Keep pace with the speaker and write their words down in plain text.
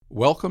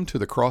Welcome to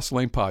the Cross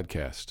Lane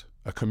Podcast,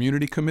 a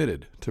community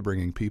committed to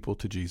bringing people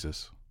to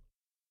Jesus.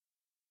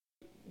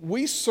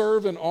 We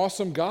serve an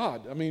awesome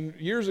God. I mean,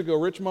 years ago,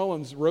 Rich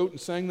Mullins wrote and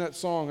sang that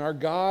song, "Our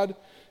God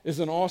is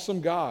an awesome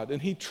God,"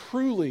 and He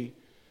truly,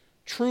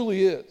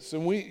 truly is.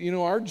 And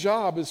our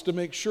job is to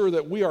make sure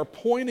that we are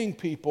pointing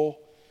people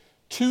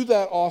to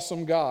that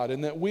awesome God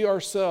and that we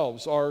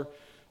ourselves are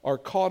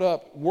caught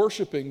up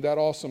worshiping that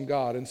awesome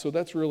God. And so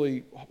that's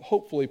really,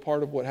 hopefully,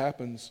 part of what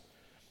happens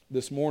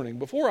this morning.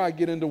 Before I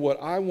get into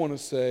what I want to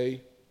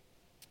say,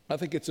 I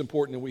think it's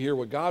important that we hear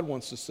what God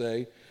wants to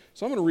say.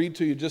 So I'm going to read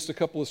to you just a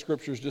couple of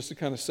scriptures just to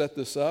kind of set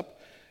this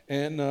up.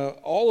 And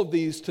all of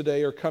these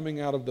today are coming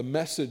out of the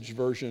Message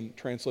version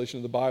translation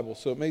of the Bible.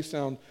 So it may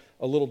sound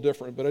a little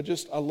different, but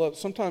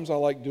sometimes I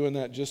like doing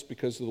that just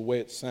because of the way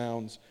it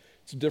sounds.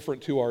 It's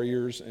different to our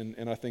ears,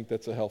 and I think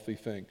that's a healthy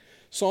thing.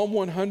 Psalm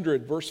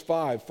 100, verse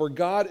 5, "For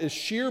God is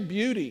sheer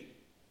beauty,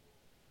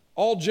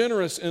 all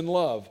generous in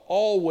love,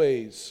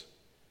 always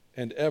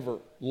and ever,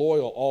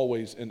 loyal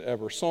always and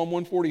ever." Psalm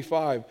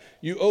 145,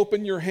 "You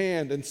open your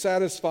hand and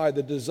satisfy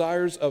the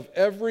desires of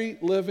every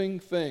living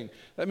thing."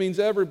 That means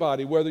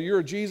everybody, whether you're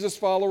a Jesus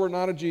follower or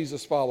not a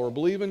Jesus follower,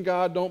 believe in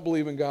God, don't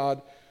believe in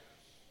God.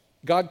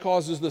 God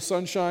causes the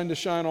sunshine to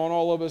shine on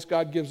all of us.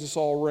 God gives us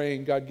all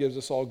rain. God gives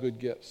us all good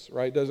gifts,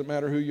 right? Doesn't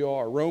matter who you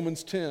are.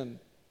 Romans 10,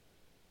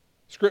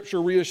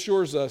 Scripture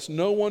reassures us,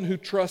 no one who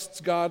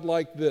trusts God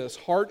like this,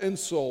 heart and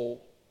soul,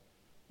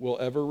 will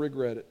ever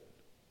regret it.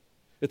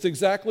 It's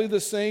exactly the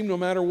same no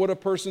matter what a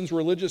person's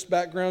religious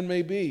background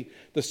may be.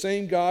 The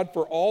same God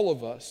for all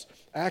of us,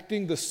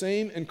 acting the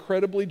same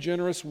incredibly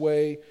generous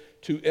way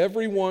to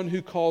everyone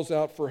who calls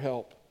out for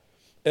help.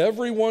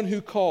 Everyone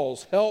who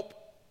calls, "Help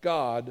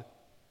God,"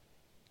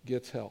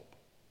 gets help.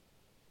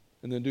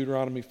 And then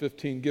Deuteronomy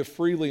 15, "Give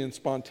freely and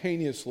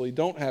spontaneously.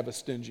 Don't have a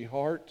stingy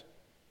heart."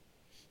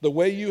 The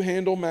way you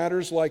handle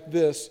matters like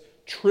this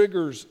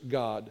triggers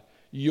God,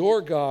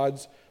 your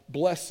God's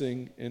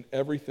blessing in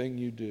everything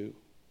you do.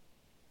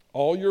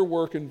 All your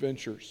work and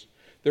ventures.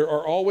 There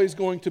are always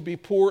going to be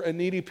poor and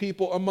needy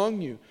people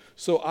among you.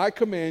 So I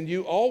command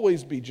you,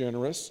 always be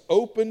generous,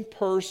 open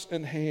purse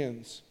and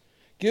hands.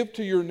 Give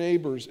to your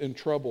neighbors in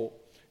trouble,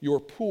 your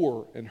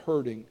poor and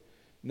hurting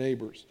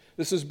neighbors.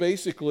 This is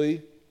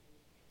basically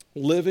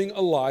living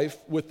a life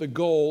with the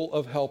goal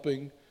of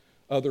helping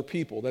other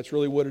people. That's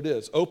really what it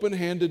is.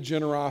 Open-handed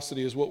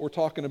generosity is what we're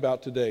talking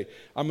about today.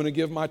 I'm going to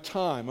give my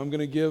time. I'm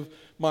going to give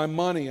my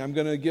money. I'm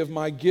going to give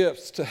my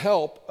gifts to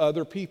help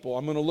other people.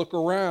 I'm going to look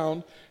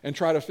around and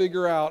try to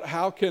figure out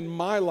how can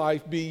my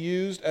life be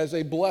used as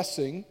a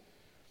blessing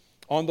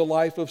on the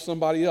life of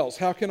somebody else.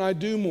 How can I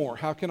do more?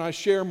 How can I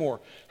share more?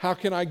 How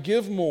can I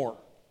give more?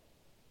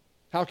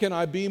 How can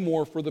I be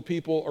more for the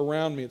people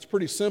around me? It's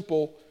pretty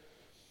simple.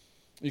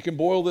 You can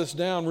boil this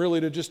down really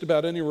to just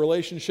about any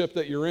relationship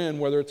that you're in,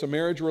 whether it's a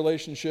marriage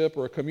relationship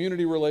or a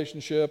community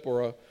relationship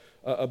or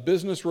a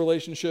business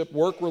relationship,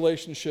 work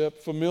relationship,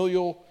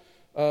 familial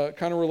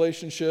kind of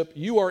relationship.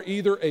 You are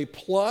either a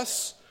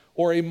plus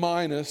or a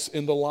minus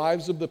in the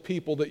lives of the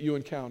people that you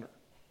encounter.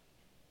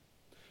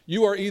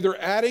 You are either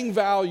adding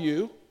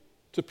value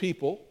to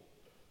people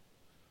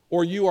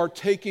or you are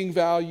taking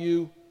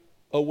value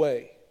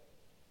away.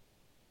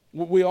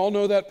 We all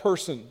know that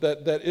person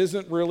that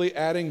isn't really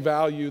adding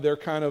value. They're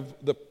kind of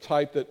the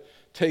type that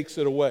takes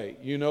it away.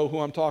 You know who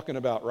I'm talking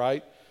about,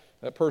 right?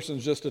 That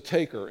person's just a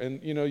taker.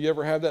 And you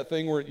ever have that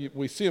thing where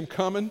we see them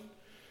coming?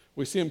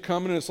 We see them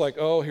coming and it's like,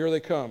 oh, here they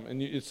come.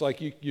 And it's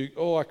like,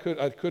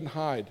 I couldn't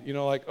hide.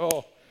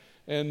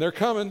 And they're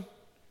coming.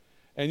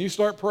 And you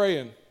start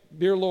praying,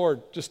 "Dear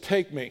Lord, just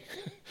take me.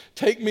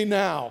 Take me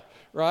now,"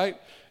 right?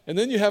 And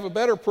then you have a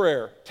better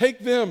prayer.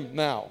 "Take them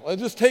now.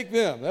 Just take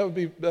them."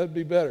 That'd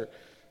be better.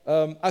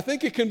 I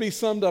think it can be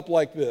summed up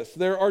like this.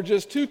 There are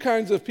just two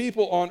kinds of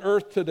people on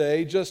earth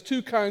today, just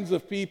two kinds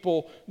of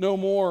people, no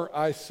more,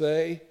 I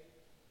say.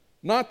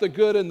 Not the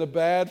good and the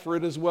bad, for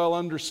it is well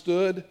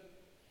understood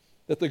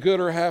that the good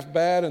are half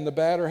bad and the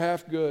bad are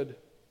half good.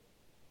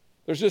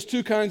 There's just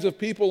two kinds of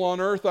people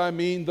on earth,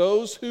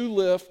 those who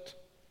lift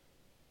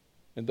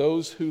and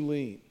those who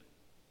lean.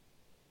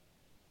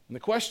 And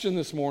the question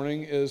this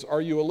morning is,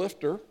 are you a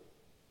lifter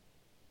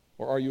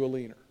or are you a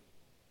leaner?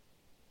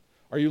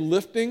 Are you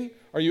lifting?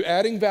 Are you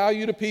adding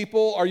value to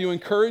people? Are you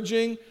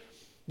encouraging?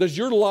 Does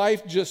your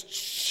life just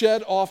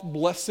shed off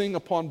blessing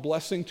upon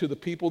blessing to the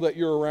people that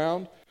you're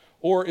around?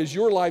 Or is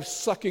your life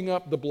sucking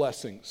up the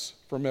blessings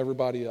from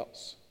everybody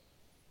else?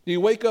 Do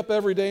you wake up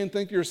every day and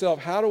think to yourself,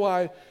 how do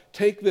I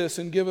take this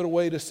and give it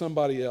away to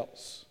somebody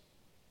else?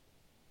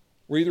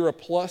 We're either a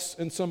plus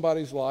in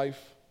somebody's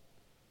life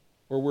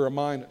or we're a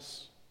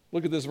minus.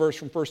 Look at this verse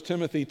from 1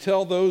 Timothy.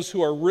 "Tell those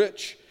who are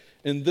rich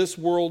in this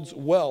world's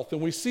wealth."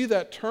 And we see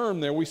that term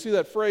there. We see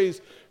that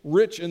phrase,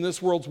 "rich in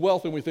this world's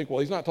wealth," and we think, well,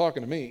 he's not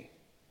talking to me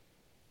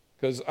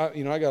because I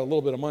got a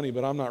little bit of money,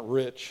 but I'm not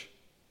rich.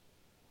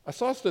 I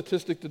saw a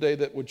statistic today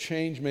that would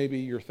change maybe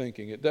your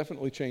thinking. It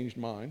definitely changed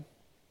mine.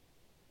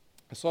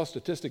 I saw a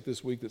statistic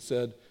this week that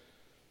said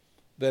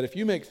that if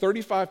you make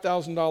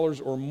 $35,000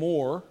 or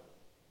more,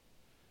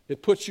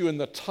 It puts you in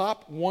the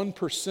top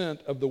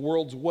 1% of the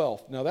world's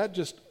wealth. Now that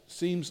just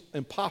seems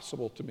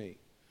impossible to me.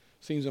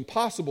 Seems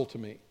impossible to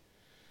me.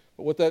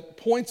 But what that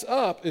points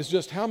up is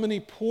just how many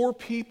poor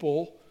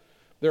people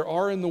there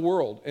are in the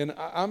world. And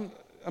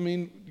I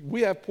mean,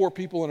 we have poor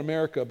people in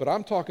America, but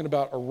I'm talking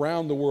about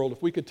around the world.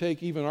 If we could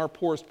take even our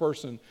poorest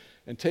person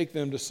and take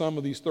them to some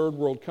of these third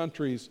world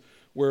countries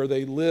where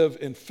they live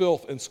in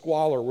filth and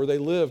squalor, where they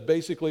live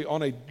basically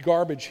on a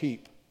garbage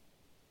heap,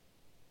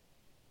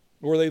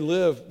 where they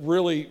live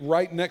really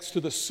right next to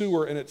the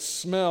sewer and it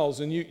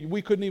smells, and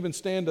we couldn't even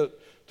stand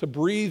to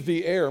breathe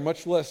the air,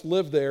 much less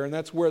live there, and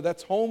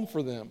that's home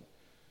for them.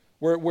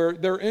 Where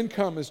their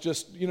income is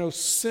just,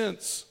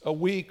 cents a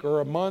week or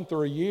a month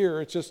or a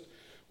year. It's just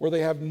where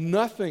they have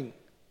nothing.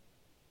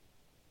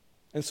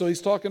 And so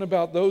he's talking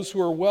about those who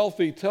are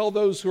wealthy. Tell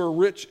those who are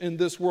rich in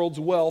this world's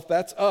wealth,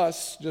 that's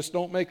us, just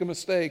don't make a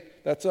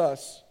mistake, that's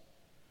us,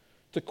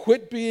 to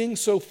quit being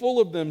so full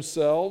of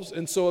themselves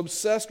and so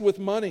obsessed with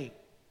money,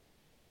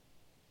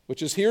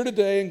 which is here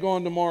today and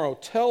gone tomorrow.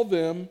 Tell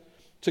them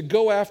to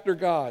go after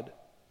God,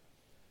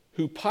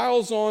 who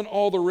piles on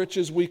all the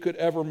riches we could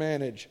ever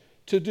manage,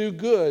 to do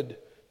good,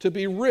 to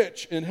be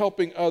rich in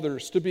helping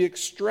others, to be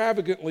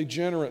extravagantly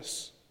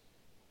generous.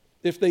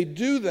 If they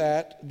do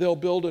that, they'll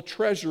build a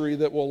treasury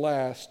that will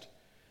last,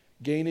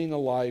 gaining a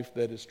life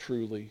that is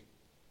truly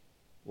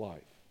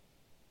life.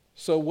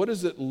 So what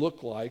does it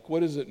look like?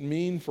 What does it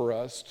mean for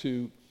us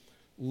to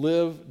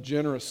live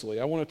generously?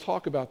 I want to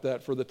talk about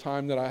that for the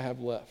time that I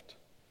have left.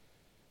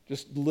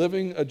 Just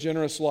living a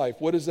generous life.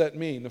 What does that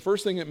mean? The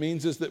first thing it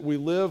means is that we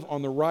live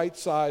on the right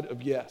side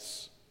of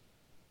yes.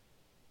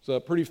 So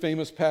a pretty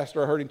famous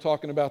pastor, I heard him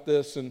talking about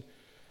this, and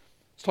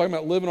he's talking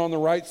about living on the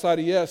right side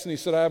of yes. And he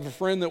said, I have a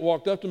friend that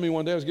walked up to me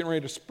one day. I was getting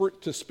ready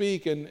to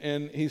speak,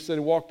 and he said, he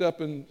walked up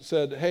and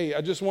said, hey,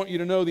 I just want you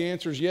to know the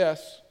answer is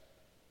yes.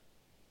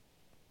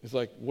 He's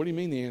like, what do you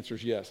mean the answer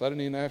is yes? I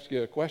didn't even ask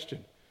you a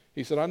question.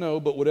 He said, I know,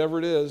 but whatever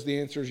it is,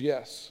 the answer is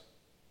yes.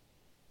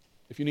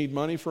 If you need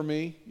money from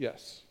me,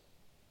 yes.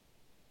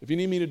 If you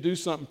need me to do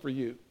something for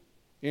you,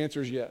 the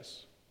answer is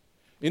yes.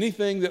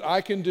 Anything that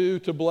I can do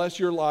to bless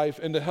your life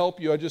and to help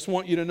you, I just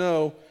want you to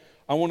know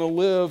I want to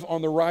live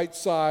on the right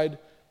side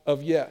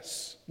of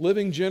yes.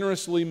 Living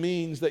generously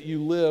means that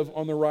you live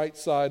on the right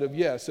side of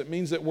yes. It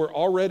means that we're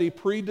already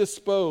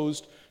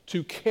predisposed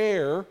to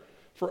care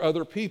for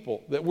other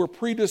people, that we're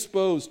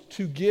predisposed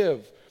to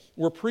give.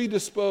 We're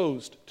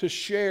predisposed to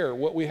share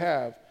what we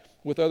have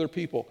with other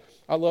people.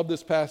 I love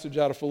this passage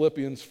out of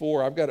Philippians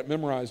 4. I've got it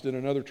memorized in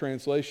another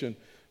translation.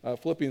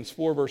 Philippians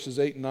 4, verses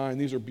 8 and 9.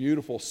 These are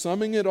beautiful.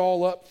 Summing it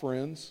all up,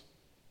 friends,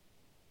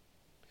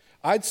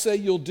 I'd say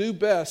you'll do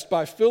best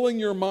by filling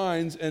your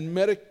minds and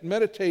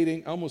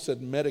meditating, I almost said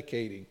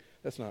medicating,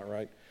 that's not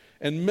right,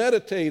 and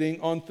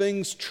meditating on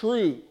things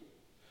true,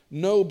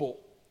 noble,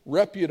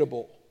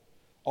 reputable,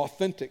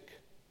 authentic,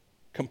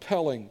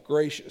 compelling,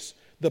 gracious,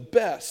 the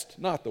best,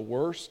 not the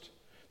worst,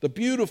 the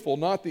beautiful,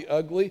 not the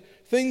ugly,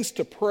 things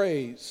to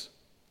praise,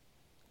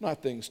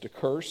 not things to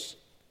curse.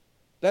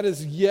 That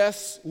is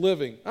yes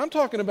living. I'm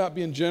talking about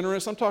being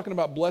generous. I'm talking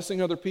about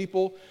blessing other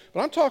people. But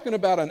I'm talking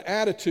about an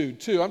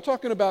attitude too. I'm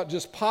talking about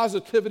just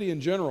positivity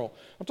in general.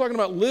 I'm talking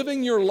about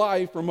living your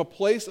life from a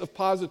place of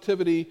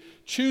positivity,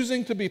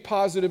 choosing to be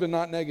positive and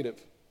not negative.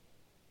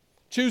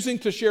 Choosing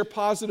to share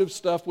positive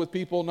stuff with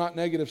people, not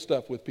negative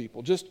stuff with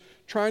people. Just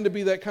trying to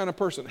be that kind of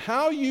person.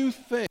 How you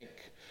think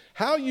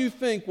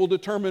will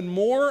determine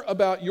more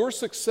about your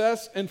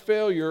success and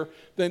failure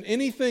than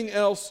anything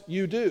else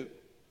you do.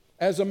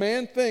 As a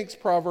man thinks,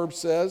 Proverbs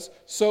says,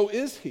 so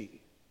is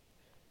he.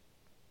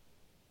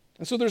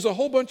 And so there's a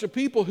whole bunch of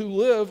people who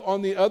live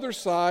on the other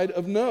side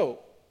of no.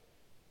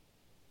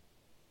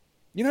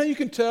 You know how you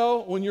can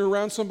tell when you're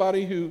around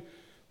somebody who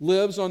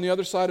lives on the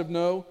other side of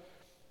no?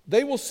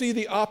 They will see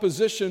the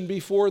opposition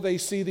before they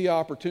see the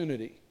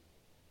opportunity.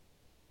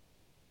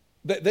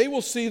 They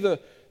will see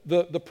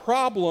the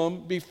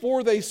problem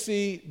before they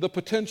see the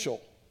potential.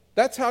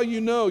 That's how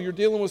you know you're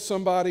dealing with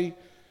somebody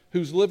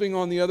who's living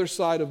on the other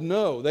side of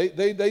no.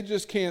 They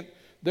just can't,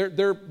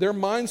 their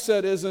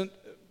mindset isn't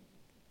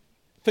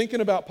thinking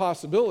about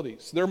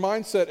possibilities. Their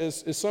mindset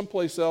is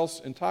someplace else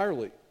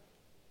entirely.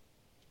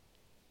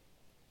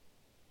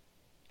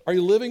 Are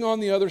you living on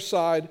the other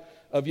side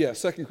of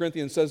yes? 2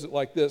 Corinthians says it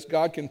like this: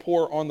 God can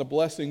pour on the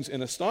blessings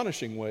in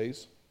astonishing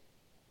ways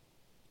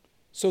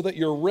so that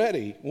you're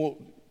ready. Well,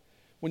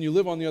 when you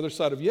live on the other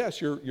side of yes,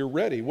 you're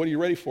ready. What are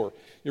you ready for?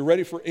 You're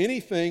ready for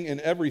anything and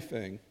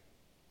everything.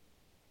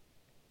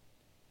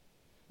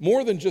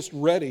 More than just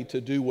ready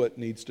to do what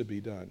needs to be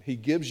done. He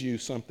gives you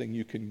something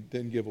you can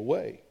then give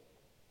away,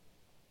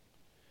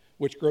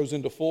 which grows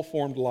into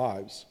full-formed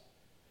lives,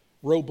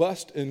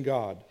 robust in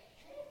God,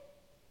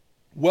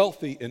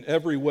 wealthy in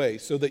every way,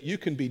 so that you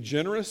can be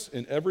generous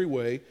in every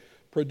way,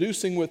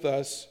 producing with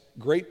us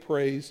great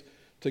praise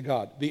to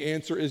God. The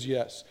answer is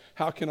yes.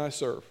 How can I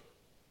serve?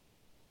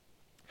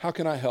 How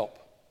can I help?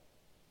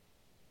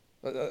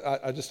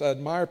 I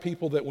admire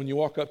people that when you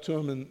walk up to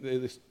them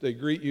and they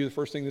greet you, the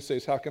first thing they say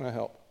is, how can I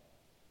help?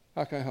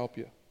 How can I help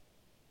you?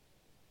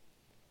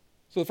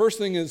 So the first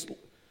thing is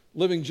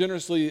living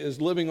generously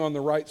is living on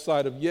the right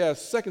side of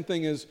yes. Second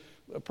thing is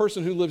a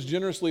person who lives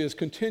generously is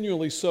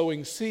continually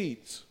sowing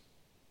seeds.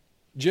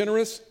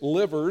 Generous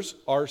livers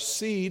are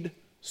seed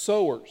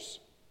sowers.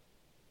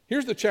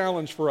 Here's the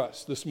challenge for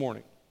us this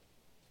morning.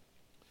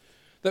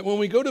 That when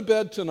we go to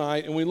bed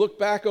tonight and we look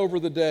back over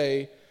the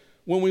day,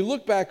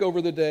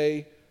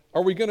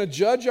 are we going to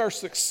judge our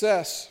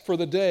success for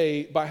the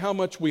day by how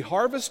much we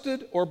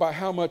harvested or by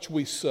how much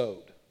we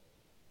sowed?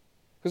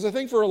 Because I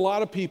think for a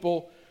lot of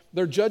people,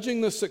 they're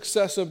judging the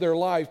success of their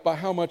life by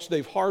how much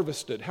they've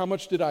harvested. How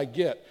much did I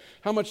get?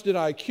 How much did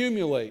I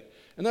accumulate?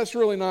 And that's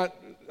really not,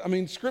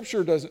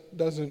 Scripture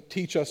doesn't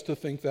teach us to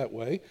think that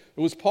way.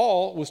 It was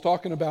Paul was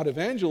talking about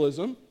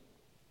evangelism,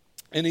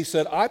 and he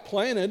said, I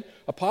planted,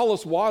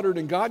 Apollos watered,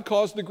 and God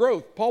caused the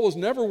growth. Paul was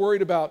never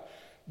worried about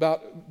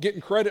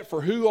getting credit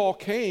for who all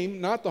came,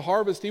 not the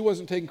harvest. He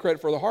wasn't taking credit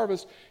for the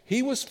harvest.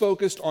 He was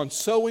focused on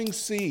sowing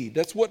seed.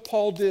 That's what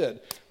Paul did,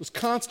 was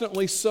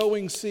constantly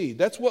sowing seed.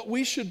 That's what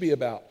we should be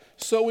about,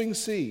 sowing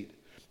seed.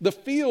 The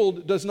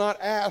field does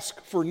not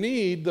ask for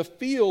need. The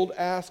field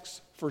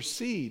asks for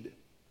seed.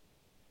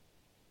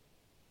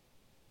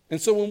 And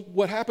so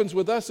what happens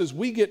with us is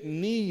we get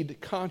need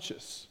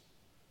conscious.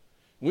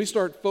 We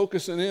start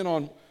focusing in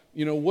on,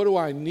 what do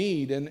I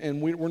need?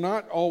 And we're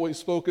not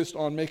always focused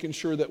on making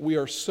sure that we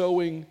are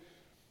sowing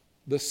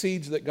the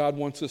seeds that God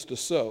wants us to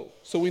sow.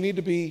 So we need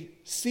to be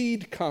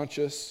seed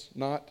conscious,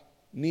 not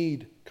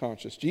need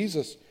conscious.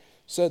 Jesus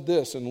said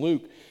this in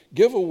Luke,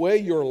 give away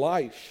your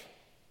life.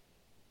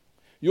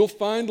 You'll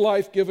find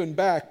life given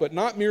back, but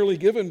not merely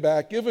given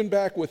back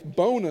with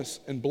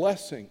bonus and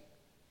blessing.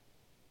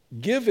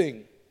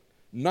 Giving,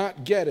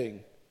 not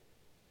getting,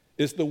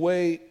 is the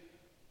way.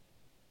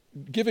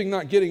 Giving,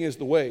 not getting is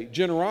the way.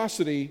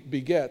 Generosity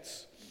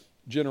begets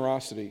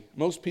generosity.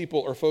 Most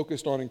people are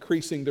focused on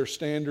increasing their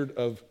standard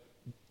of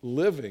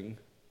living.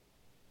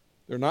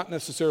 They're not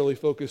necessarily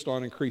focused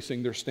on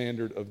increasing their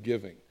standard of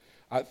giving.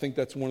 I think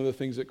that's one of the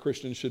things that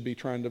Christians should be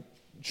trying to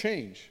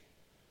change,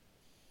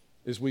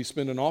 is we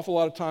spend an awful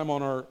lot of time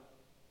on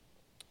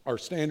our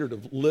standard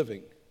of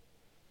living.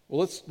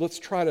 Well, let's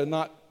try to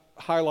not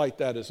highlight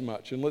that as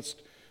much, and let's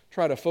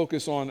try to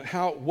focus on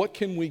what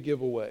can we give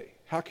away?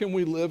 How can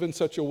we live in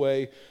such a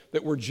way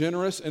that we're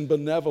generous and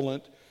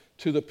benevolent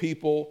to the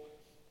people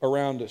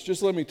around us?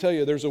 Just let me tell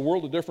you, there's a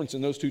world of difference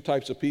in those two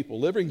types of people.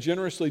 Living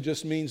generously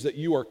just means that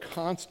you are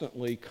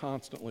constantly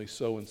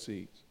sowing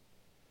seeds.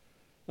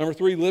 Number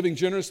 3, living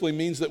generously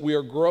means that we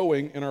are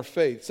growing in our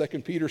faith. 2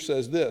 Peter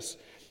says this,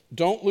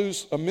 don't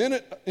lose a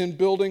minute in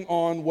building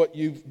on what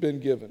you've been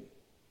given.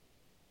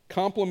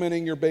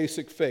 Complementing your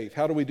basic faith.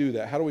 How do we do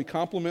that? How do we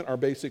complement our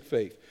basic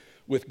faith?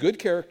 With good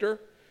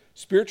character,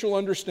 spiritual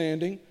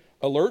understanding,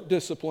 alert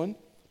discipline,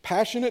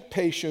 passionate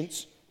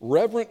patience,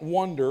 reverent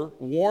wonder,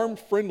 warm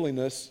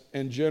friendliness,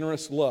 and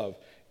generous love.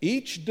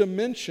 Each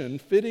dimension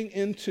fitting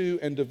into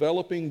and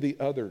developing the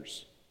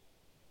others.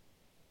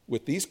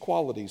 With these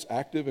qualities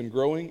active and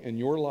growing in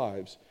your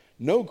lives,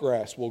 no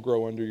grass will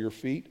grow under your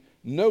feet,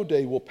 no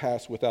day will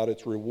pass without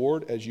its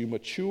reward as you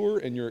mature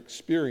in your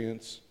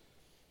experience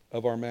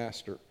of our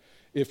Master.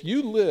 If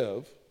you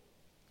live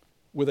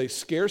with a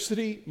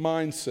scarcity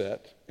mindset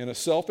and a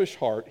selfish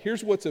heart,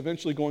 here's what's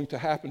eventually going to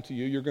happen to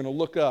you. You're going to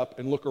look up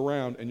and look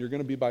around, and you're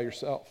going to be by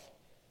yourself.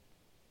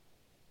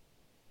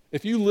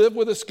 If you live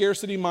with a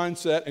scarcity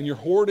mindset and you're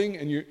hoarding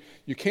and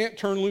you can't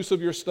turn loose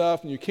of your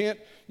stuff and you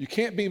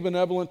can't be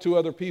benevolent to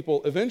other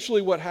people,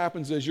 eventually what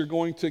happens is you're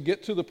going to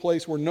get to the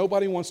place where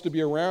nobody wants to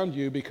be around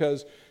you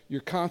because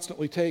you're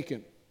constantly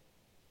taken.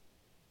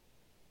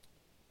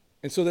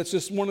 And so that's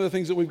just one of the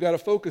things that we've got to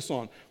focus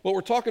on. What we're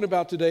talking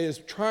about today is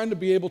trying to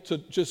be able to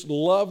just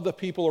love the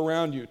people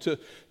around you,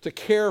 to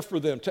care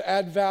for them, to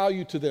add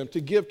value to them, to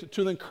give,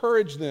 to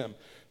encourage them.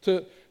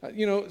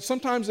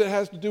 Sometimes it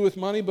has to do with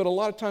money, but a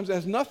lot of times it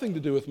has nothing to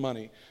do with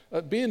money.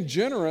 Being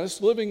generous,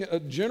 living a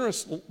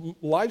generous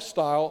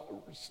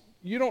lifestyle,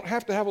 you don't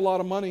have to have a lot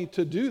of money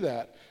to do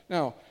that.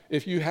 Now,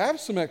 if you have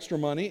some extra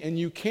money and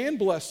you can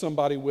bless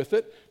somebody with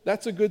it,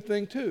 that's a good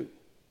thing too.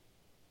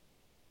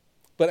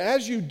 But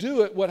as you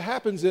do it, what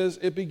happens is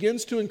it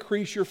begins to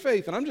increase your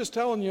faith. And I'm just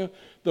telling you,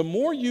 the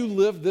more you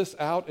live this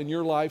out in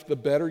your life, the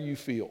better you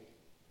feel.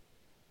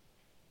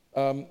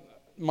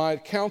 My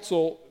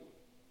counsel,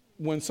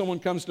 when someone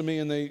comes to me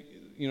and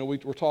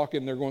we're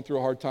talking, they're going through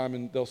a hard time,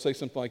 and they'll say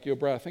something like,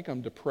 Brad, I think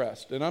I'm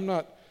depressed. And I'm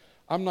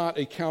not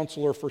a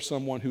counselor for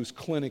someone who's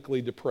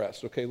clinically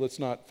depressed. Okay, let's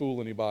not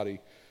fool anybody.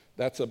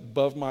 That's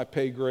above my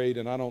pay grade,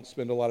 and I don't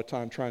spend a lot of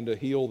time trying to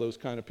heal those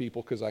kind of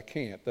people because I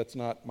can't. That's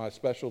not my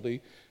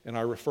specialty, and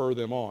I refer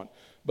them on.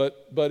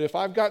 But if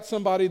I've got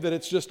somebody that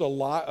it's just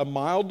a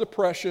mild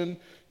depression,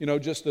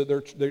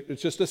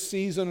 it's just a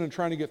season and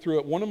trying to get through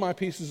it, one of my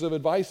pieces of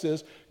advice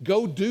is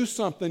go do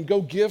something,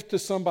 go give to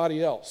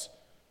somebody else.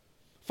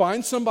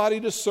 Find somebody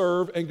to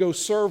serve and go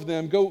serve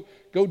them. Go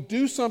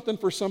do something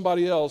for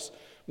somebody else.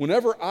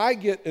 Whenever I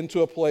get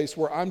into a place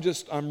where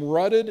I'm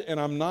rutted and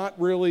I'm not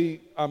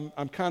really,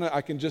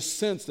 I can just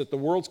sense that the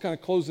world's kind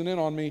of closing in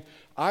on me,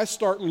 I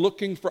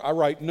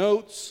write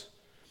notes,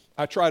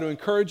 I try to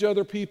encourage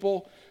other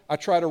people. I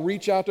try to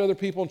reach out to other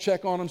people and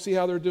check on them, see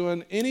how they're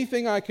doing.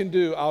 Anything I can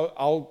do,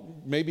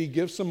 I'll maybe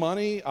give some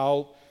money.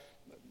 I'll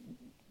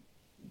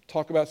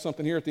talk about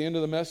something here at the end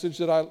of the message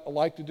that I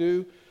like to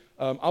do.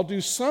 I'll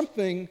do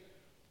something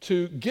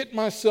to get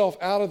myself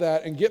out of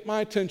that and get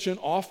my attention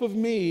off of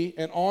me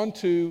and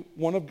onto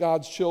one of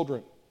God's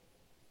children.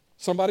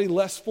 Somebody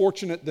less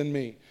fortunate than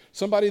me.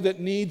 Somebody that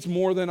needs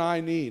more than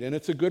I need. And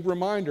it's a good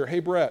reminder, hey,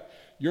 Brett,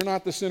 you're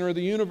not the center of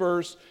the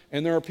universe,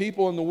 and there are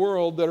people in the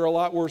world that are a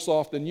lot worse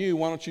off than you.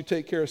 Why don't you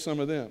take care of some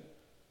of them?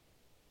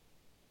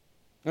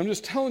 I'm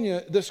just telling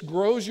you, this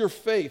grows your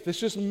faith. This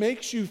just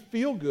makes you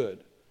feel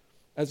good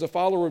as a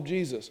follower of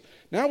Jesus.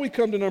 Now we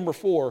come to number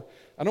 4.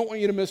 I don't want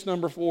you to miss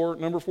number 4.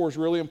 Number 4 is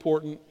really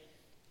important.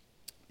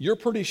 You're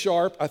pretty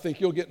sharp. I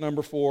think you'll get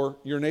number 4.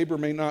 Your neighbor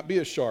may not be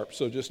as sharp,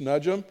 so just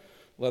nudge them.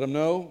 Let them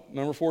know.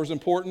 Number 4 is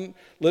important.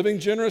 Living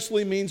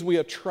generously means we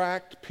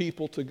attract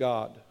people to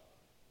God.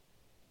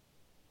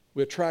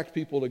 We attract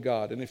people to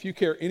God. And if you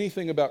care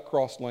anything about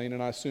Cross Lane,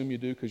 and I assume you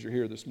do because you're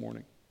here this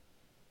morning,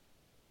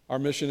 our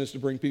mission is to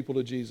bring people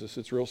to Jesus.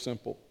 It's real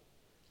simple.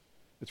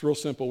 It's real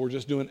simple. We're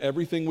just doing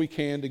everything we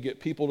can to get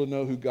people to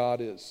know who God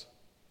is.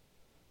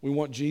 We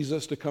want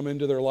Jesus to come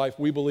into their life.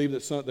 We believe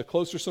that the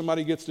closer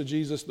somebody gets to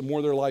Jesus, the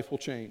more their life will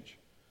change.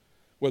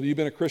 Whether you've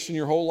been a Christian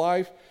your whole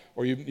life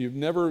or you've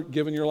never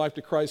given your life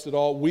to Christ at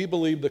all, we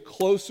believe the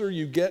closer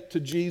you get to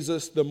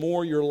Jesus, the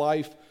more your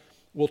life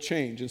will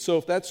change. And so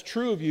if that's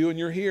true of you and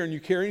you're here and you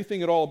care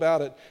anything at all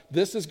about it,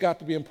 this has got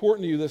to be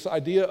important to you, this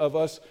idea of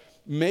us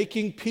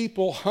making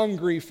people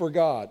hungry for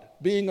God,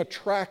 being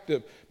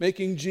attractive,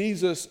 making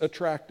Jesus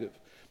attractive.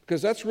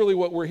 Because that's really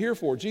what we're here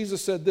for.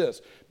 Jesus said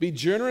this, be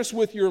generous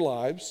with your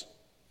lives.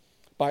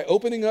 By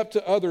opening up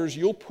to others,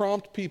 you'll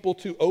prompt people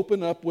to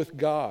open up with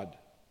God.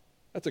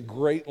 That's a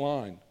great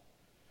line.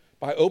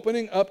 By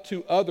opening up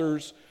to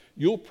others,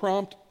 you'll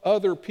prompt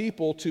other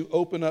people to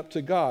open up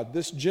to God.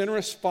 This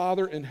generous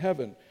Father in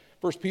heaven.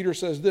 1 Peter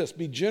says this,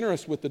 be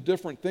generous with the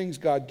different things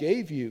God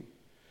gave you,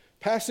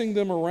 passing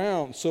them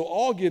around so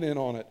all get in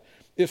on it.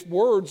 If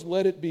words,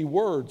 let it be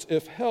words.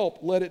 If help,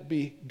 let it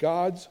be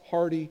God's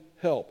hearty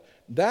help.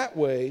 That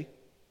way,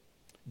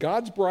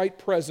 God's bright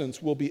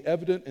presence will be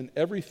evident in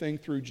everything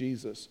through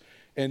Jesus,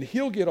 and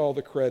He'll get all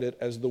the credit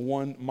as the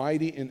one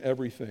mighty in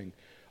everything.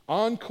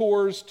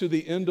 Encores to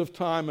the end of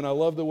time, and I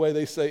love the way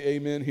they say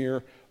amen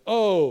here.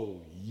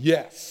 Oh,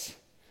 yes,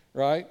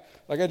 right?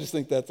 Like, I just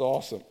think that's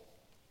awesome.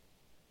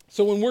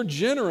 So when we're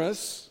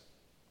generous,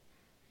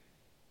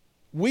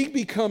 we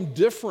become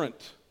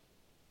different.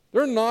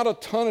 There are not a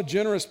ton of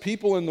generous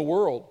people in the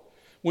world.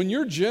 When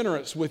you're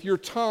generous with your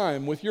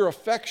time, with your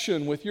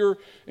affection, with your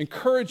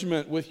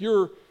encouragement, with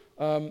your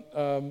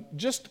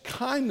just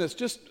kindness,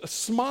 just a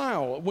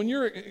smile, when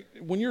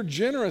you're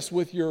generous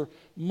with your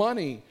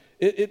money,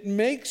 it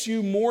makes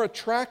you more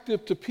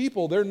attractive to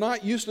people. They're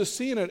not used to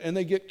seeing it, and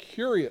they get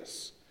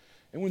curious.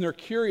 And when they're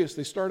curious,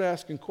 they start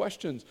asking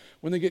questions.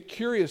 When they get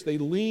curious, they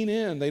lean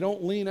in. They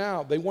don't lean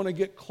out. They want to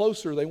get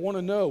closer. They want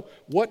to know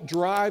what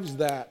drives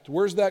that.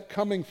 Where's that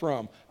coming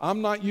from?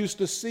 I'm not used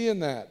to seeing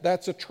that.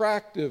 That's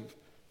attractive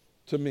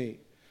to me.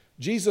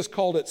 Jesus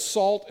called it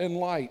salt and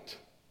light.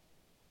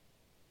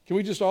 Can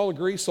we just all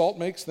agree salt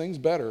makes things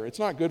better? It's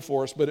not good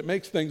for us, but it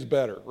makes things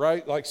better,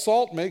 right? Like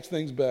salt makes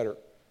things better.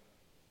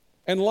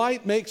 And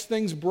light makes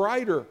things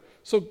brighter.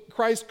 So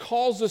Christ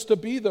calls us to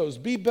be those.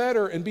 Be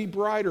better and be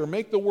brighter.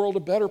 Make the world a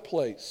better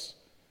place.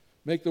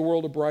 Make the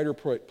world a brighter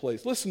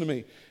place. Listen to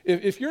me.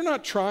 If you're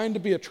not trying to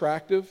be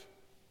attractive,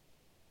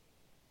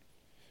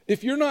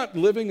 if you're not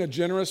living a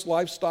generous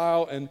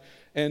lifestyle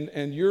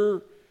and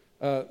you're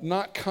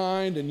not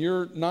kind and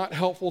you're not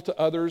helpful to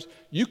others,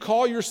 you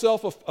call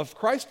yourself a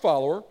Christ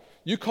follower,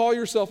 you call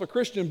yourself a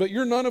Christian, but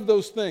you're none of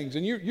those things.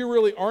 And you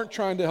really aren't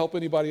trying to help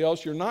anybody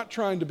else. You're not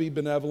trying to be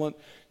benevolent.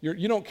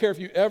 You don't care if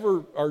you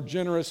ever are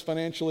generous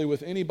financially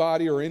with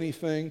anybody or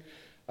anything.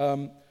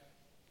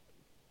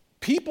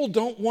 People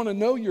don't want to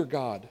know your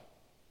God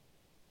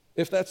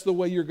if that's the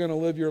way you're going to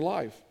live your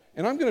life.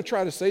 And I'm going to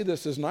try to say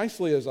this as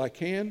nicely as I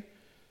can.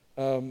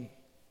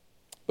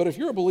 But if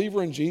you're a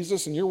believer in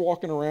Jesus and you're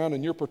walking around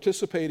and you're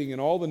participating in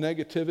all the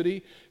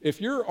negativity, if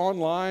you're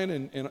online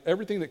and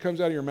everything that comes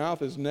out of your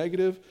mouth is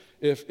negative,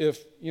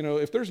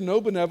 if there's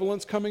no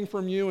benevolence coming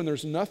from you and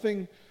there's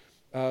nothing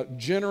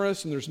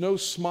generous and there's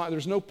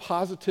no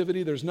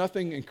positivity, there's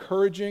nothing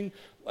encouraging,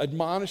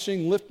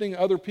 admonishing, lifting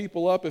other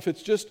people up, if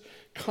it's just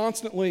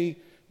constantly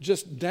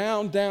just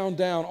down, down,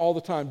 down all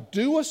the time,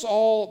 do us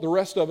all, the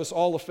rest of us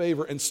all a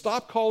favor and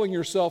stop calling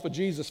yourself a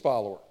Jesus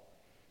follower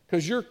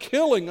because you're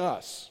killing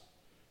us.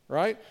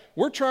 Right?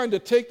 We're trying to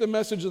take the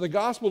message of the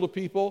gospel to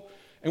people,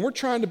 and we're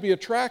trying to be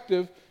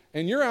attractive,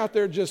 and you're out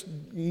there just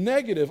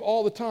negative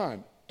all the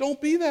time. Don't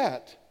be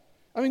that.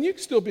 I mean, you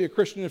can still be a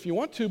Christian if you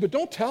want to, but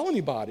don't tell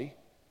anybody.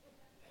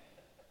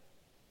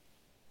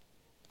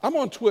 I'm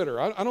on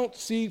Twitter. I don't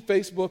see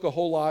Facebook a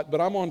whole lot,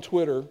 but I'm on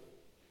Twitter,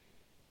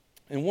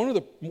 and one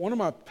of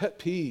my pet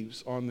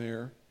peeves on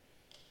there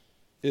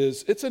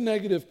is it's a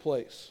negative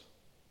place.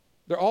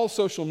 They're all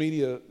social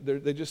media.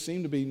 They just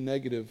seem to be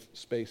negative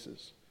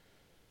spaces.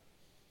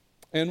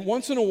 And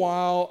once in a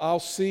while, I'll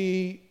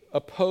see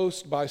a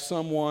post by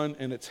someone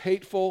and it's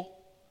hateful,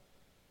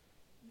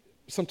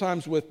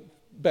 sometimes with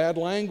bad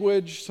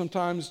language,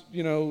 sometimes,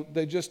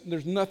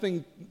 there's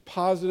nothing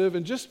positive.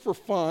 And just for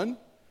fun,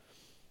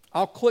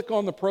 I'll click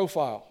on the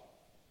profile.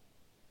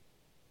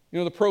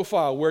 The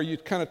profile where you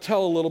kind of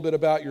tell a little bit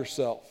about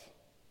yourself.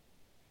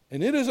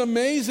 And it is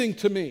amazing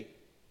to me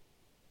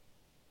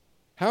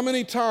how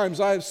many times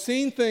I have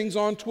seen things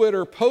on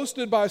Twitter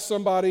posted by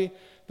somebody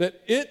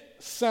that it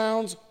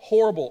sounds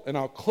horrible. And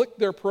I'll click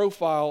their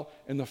profile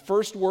and the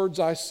first words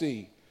I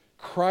see,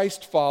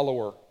 Christ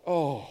follower.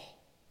 Oh,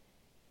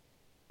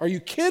 are you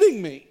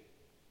kidding me?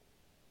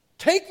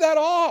 Take that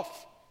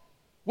off.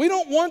 We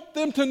don't want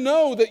them to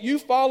know that you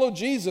follow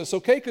Jesus,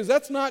 okay? Because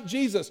that's not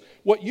Jesus.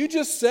 What you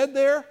just said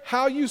there,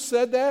 how you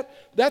said that,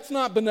 that's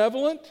not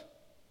benevolent.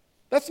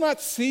 That's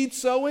not seed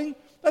sowing.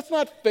 That's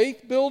not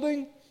faith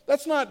building.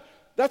 That's not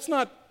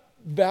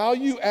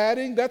value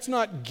adding. That's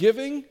not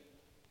giving.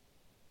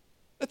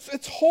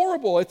 It's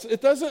horrible.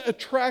 It doesn't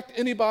attract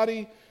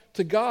anybody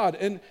to God.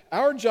 And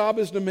our job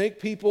is to make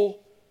people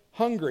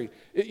hungry.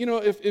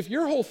 If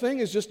your whole thing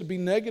is just to be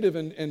negative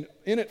and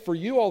in it for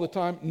you all the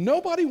time,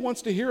 nobody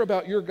wants to hear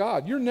about your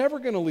God. You're never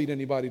going to lead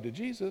anybody to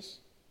Jesus.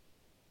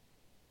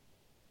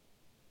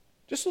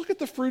 Just look at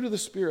the fruit of the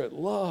Spirit: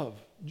 love,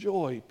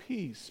 joy,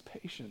 peace,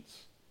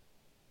 patience,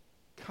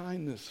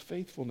 kindness,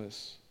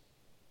 faithfulness,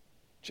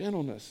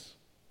 gentleness,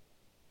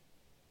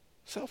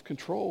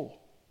 self-control.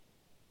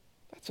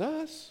 That's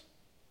us.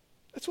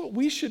 That's what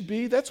we should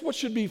be. That's what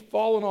should be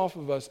falling off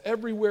of us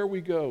everywhere we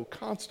go,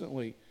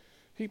 constantly.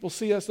 People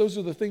see us, those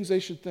are the things they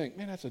should think.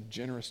 Man, that's a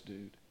generous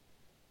dude.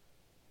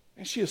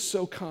 And she is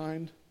so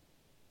kind.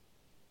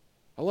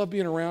 I love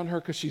being around her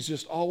because she's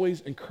just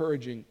always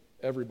encouraging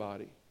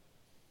everybody.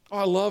 Oh,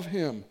 I love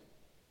him.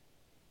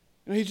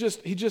 He's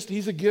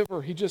a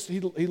giver.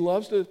 He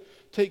loves to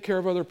take care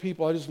of other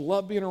people. I just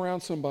love being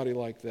around somebody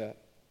like that.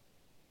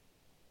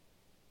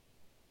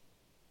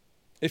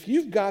 If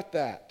you've got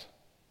that,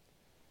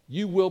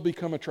 you will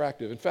become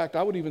attractive. In fact,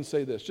 I would even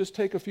say this: just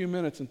take a few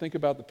minutes and think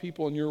about the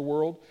people in your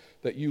world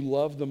that you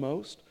love the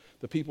most,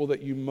 the people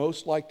that you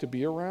most like to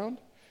be around,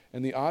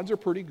 and the odds are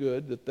pretty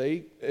good that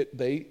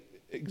they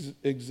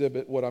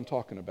exhibit what I'm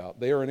talking about.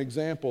 They are an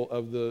example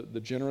of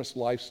the generous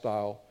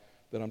lifestyle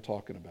that I'm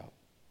talking about.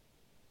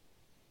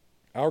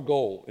 Our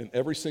goal in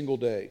every single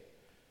day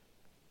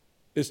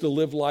is to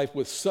live life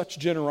with such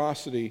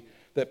generosity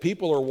that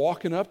people are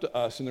walking up to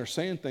us and they're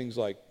saying things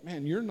like,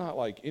 man, you're not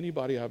like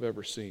anybody I've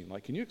ever seen.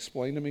 Like, can you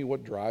explain to me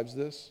what drives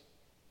this?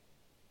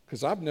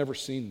 Because I've never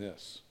seen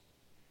this.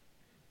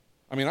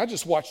 I mean, I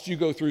just watched you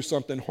go through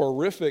something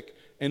horrific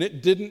and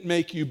it didn't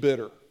make you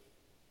bitter.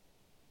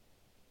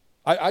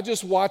 I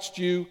just watched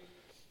you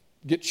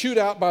get chewed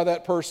out by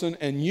that person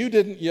and you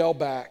didn't yell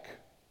back.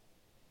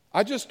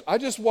 I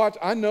just watched.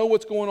 I know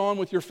what's going on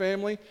with your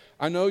family.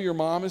 I know your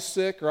mom is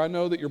sick, or I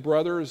know that your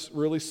brother is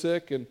really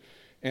sick,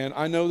 and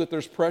I know that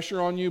there's pressure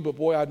on you, but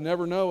boy, I'd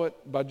never know it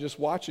by just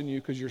watching you,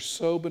 because you're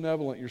so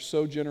benevolent, you're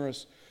so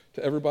generous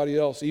to everybody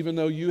else. Even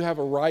though you have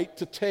a right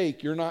to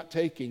take, you're not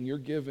taking, you're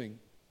giving.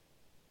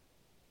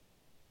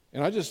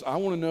 And I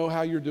want to know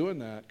how you're doing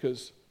that,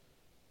 because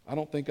I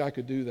don't think I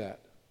could do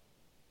that.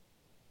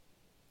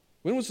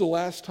 When was the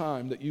last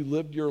time that you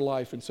lived your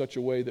life in such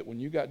a way that when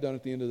you got done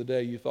at the end of the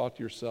day, you thought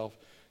to yourself,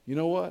 you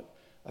know what?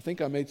 I think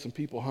I made some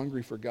people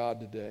hungry for God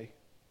today.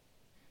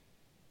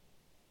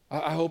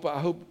 I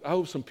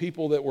hope some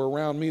people that were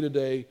around me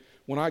today,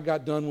 when I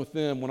got done with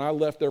them, when I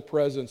left their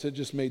presence, it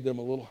just made them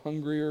a little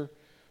hungrier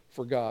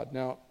for God.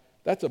 Now,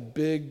 that's a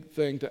big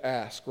thing to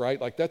ask, right?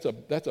 Like that's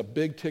a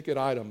big ticket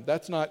item.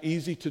 That's not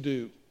easy to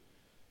do.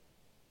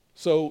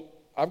 So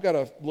I've got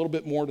a little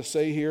bit more to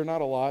say here,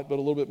 not a lot, but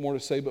a little bit more to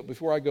say. But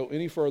before I go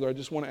any further, I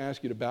just want to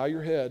ask you to bow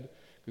your head,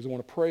 because I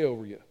want to pray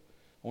over you.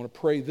 I want to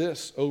pray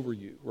this over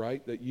you,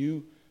 right? That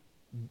you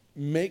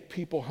make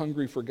people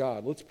hungry for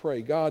God. Let's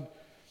pray. God,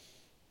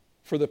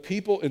 for the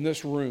people in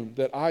this room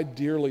that I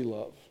dearly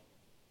love,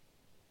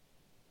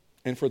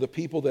 and for the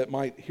people that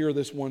might hear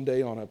this one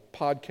day on a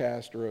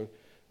podcast or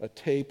a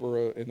tape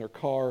or in their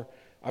car,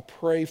 I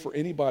pray for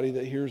anybody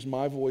that hears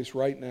my voice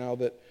right now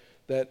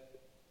that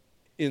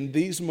in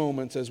these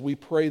moments as we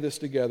pray this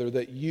together,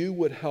 that you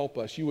would help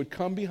us. You would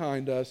come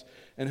behind us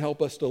and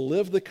help us to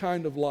live the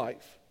kind of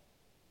life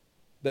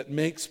that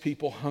makes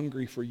people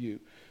hungry for you.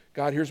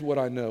 God, here's what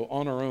I know.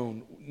 On our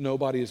own,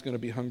 nobody is going to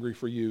be hungry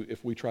for you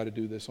if we try to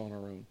do this on our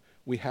own.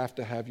 We have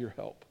to have your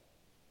help.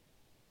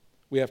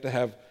 We have to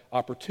have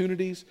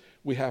opportunities.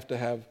 We have to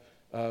have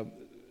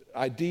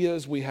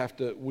ideas. We have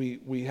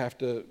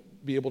to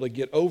be able to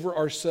get over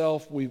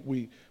ourselves.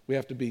 We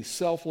have to be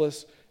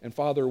selfless. And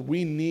Father,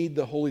 we need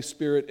the Holy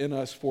Spirit in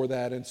us for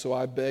that. And so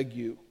I beg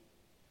you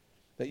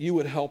that you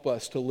would help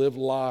us to live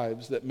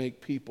lives that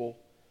make people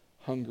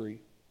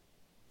hungry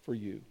for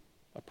you.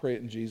 I pray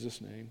it in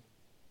Jesus' name.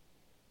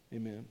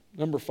 Amen.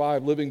 Number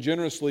 5, living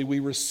generously,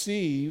 we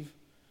receive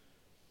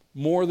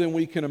more than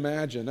we can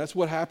imagine. That's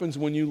what happens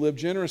when you live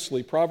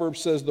generously. Proverbs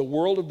says the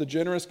world of the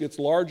generous gets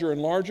larger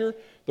and larger.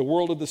 The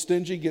world of the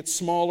stingy gets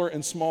smaller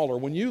and smaller.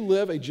 When you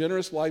live a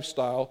generous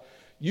lifestyle,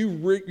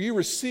 you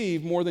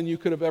receive more than you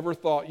could have ever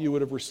thought you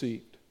would have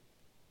received.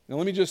 Now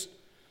let me just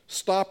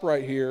stop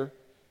right here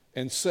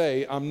and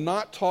say I'm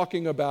not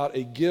talking about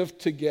a give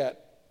to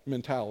get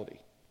mentality.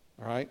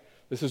 All right?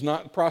 This is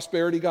not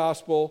prosperity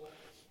gospel.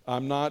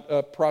 I'm not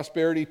a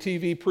prosperity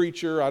TV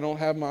preacher. I'm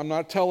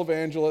not a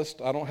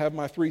televangelist. I don't have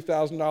my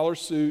 $3,000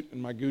 suit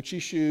and my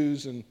Gucci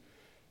shoes and,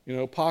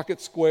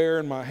 pocket square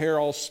and my hair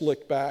all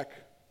slicked back,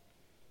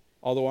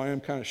 although I am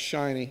kind of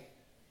shiny.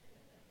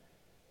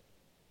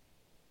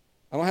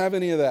 I don't have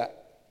any of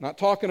that. Not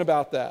talking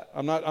about that.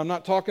 I'm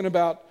not talking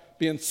about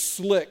being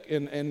slick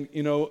and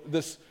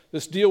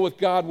this deal with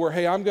God where,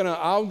 hey, I'm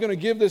gonna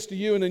give this to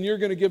you and then you're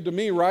gonna give to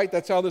me, right?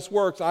 That's how this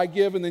works. I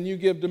give and then you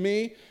give to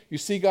me. You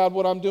see, God,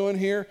 what I'm doing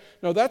here?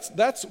 No,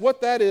 that's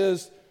what that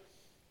is.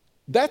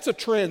 That's a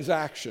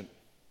transaction.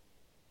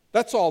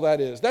 That's all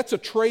that is. That's a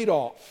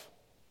trade-off.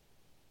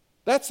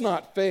 That's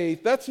not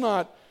faith. That's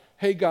not,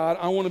 hey, God,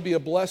 I want to be a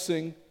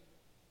blessing.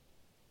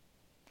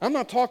 I'm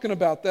not talking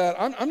about that.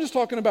 I'm just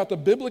talking about the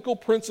biblical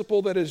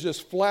principle that is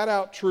just flat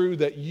out true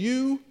that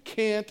you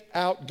can't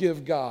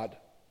outgive God.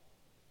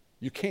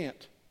 You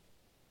can't.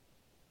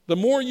 The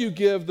more you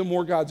give, the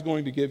more God's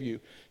going to give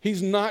you.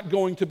 He's not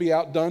going to be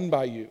outdone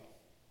by you.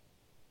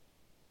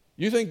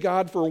 You think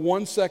God for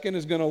 1 second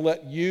is going to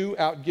let you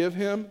outgive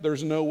him?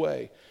 There's no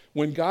way.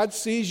 When God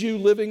sees you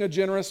living a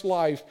generous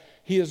life,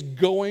 he is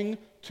going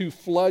to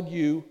flood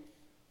you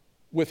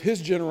with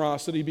his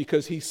generosity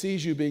because he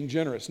sees you being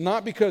generous.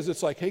 Not because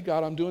it's like, hey,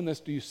 God, I'm doing this.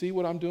 Do you see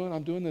what I'm doing?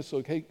 I'm doing this.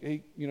 So,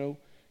 hey,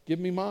 give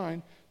me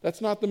mine. That's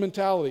not the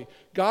mentality.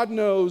 God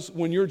knows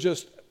when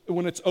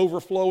it's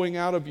overflowing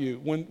out of you,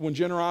 when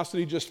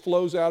generosity just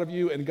flows out of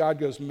you, and God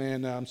goes,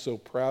 man, I'm so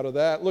proud of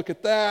that. Look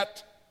at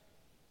that.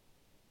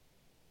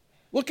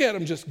 Look at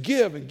him just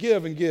give and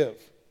give and give.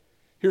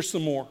 Here's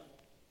some more.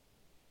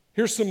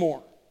 Here's some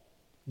more.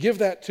 Give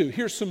that too.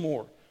 Here's some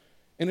more.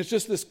 And it's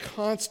just this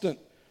constant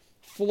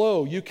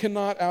flow. You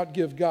cannot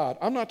outgive God.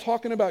 I'm not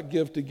talking about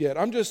give to get.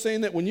 I'm just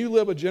saying that when you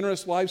live a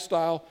generous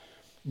lifestyle,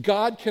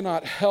 God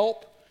cannot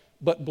help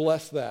but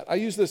bless that. I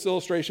used this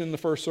illustration in the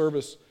first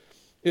service.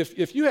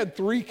 If you had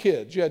 3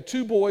 kids, you had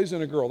 2 boys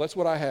and a girl. That's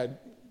what I had,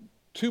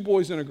 2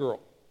 boys and a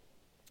girl.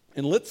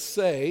 And let's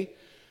say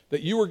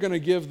that you were going to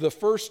give the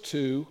first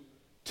 2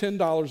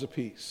 $10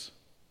 apiece.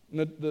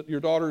 And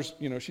your daughter's,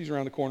 she's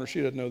around the corner.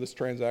 She doesn't know this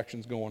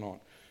transaction's going on.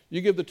 You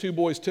give the 2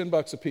 boys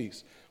 $10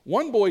 apiece.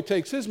 One boy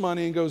takes his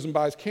money and goes and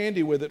buys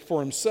candy with it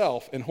for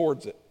himself and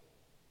hoards it.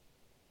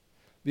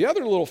 The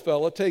other little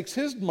fella takes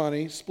his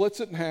money, splits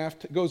it in half,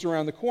 goes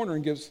around the corner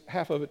and gives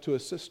half of it to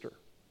his sister.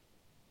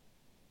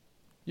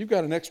 You've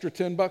got an extra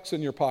 $10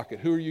 in your pocket.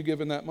 Who are you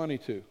giving that money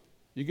to?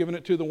 You giving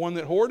it to the one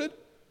that hoarded?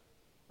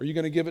 Or are you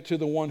going to give it to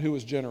the one who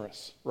was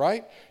generous,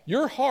 right?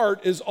 Your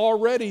heart is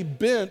already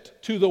bent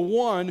to the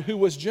one who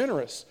was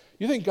generous.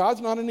 You think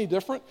God's not any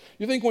different?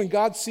 You think when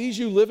God sees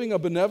you living a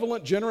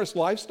benevolent, generous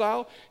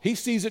lifestyle, he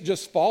sees it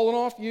just falling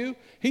off you?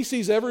 He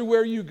sees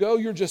everywhere you go,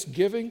 you're just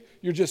giving,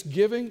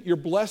 you're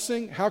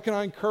blessing. How can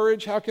I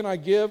encourage? How can I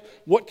give?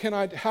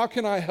 How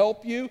can I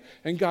help you?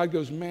 And God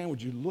goes, man,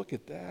 would you look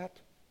at that?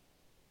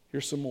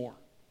 Here's some more.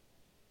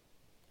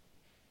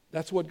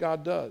 That's what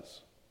God does.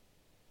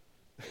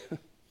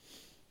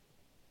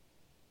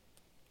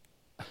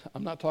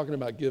 I'm not talking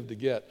about give to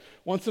get.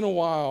 Once in a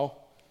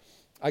while,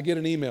 I get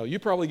an email. You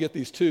probably get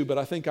these too, but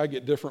I think I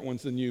get different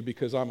ones than you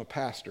because I'm a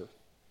pastor.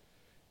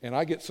 And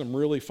I get some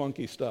really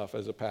funky stuff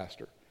as a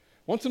pastor.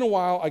 Once in a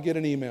while, I get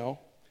an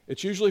email.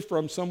 It's usually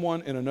from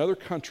someone in another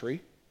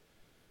country.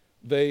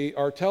 They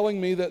are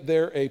telling me that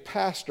they're a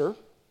pastor.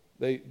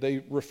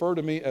 They refer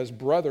to me as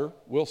Brother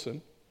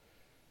Wilson.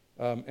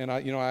 And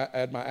I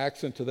add my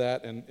accent to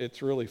that, and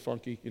it's really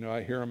funky.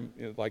 I hear them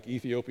like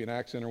Ethiopian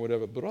accent or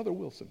whatever. Brother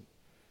Wilson.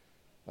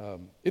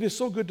 It is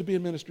so good to be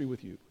in ministry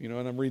with you,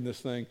 and I'm reading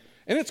this thing.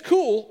 And it's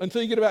cool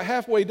until you get about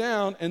halfway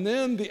down, and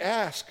then the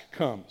ask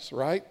comes,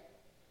 right?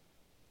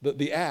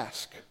 The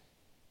ask.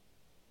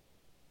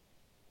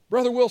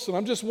 Brother Wilson,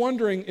 I'm just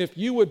wondering if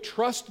you would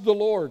trust the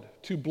Lord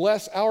to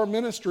bless our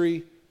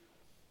ministry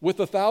with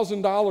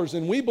 $1,000.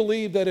 And we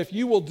believe that if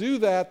you will do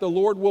that, the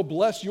Lord will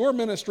bless your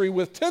ministry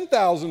with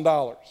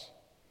 $10,000.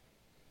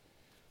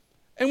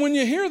 And when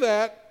you hear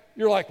that,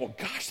 you're like, well,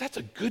 gosh, that's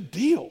a good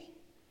deal.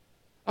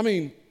 I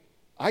mean,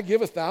 I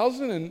give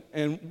 1,000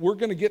 and we're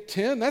going to get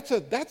 10. That's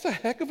a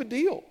heck of a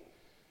deal.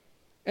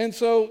 And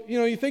so,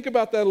 you think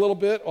about that a little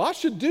bit. Well, I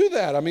should do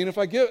that. I mean, if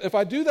I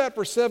do that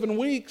for 7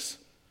 weeks,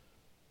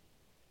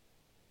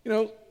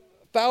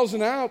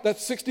 1,000 out,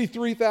 that's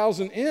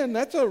 63,000 in.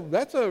 That's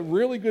a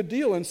really good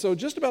deal. And so,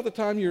 just about the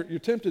time you're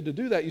tempted to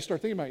do that, you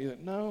start thinking about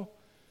it. No,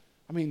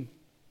 I mean,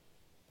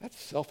 that's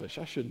selfish.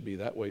 I shouldn't be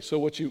that way. So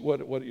what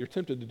you're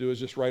tempted to do is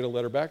just write a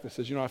letter back that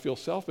says, I feel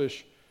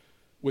selfish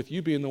with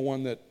you being the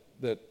one that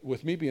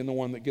with me being the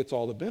one that gets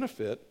all the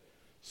benefit.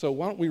 So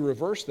why don't we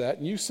reverse that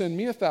and you send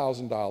me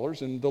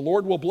 $1,000 and the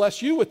Lord will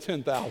bless you with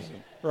 10,000,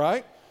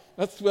 right?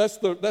 That's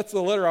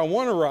the letter I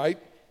want to write.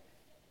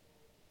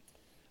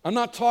 I'm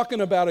not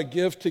talking about a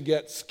give to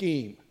get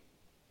scheme.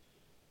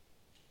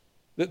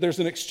 That there's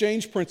an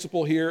exchange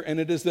principle here, and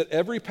it is that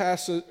every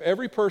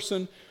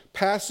person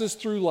passes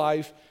through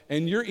life,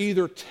 and you're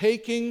either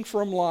taking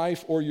from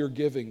life or you're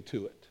giving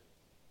to it.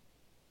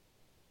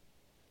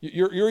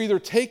 You're either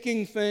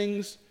taking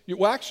things,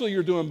 actually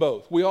you're doing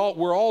both. We're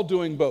all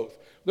doing both.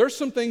 There's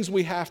some things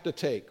we have to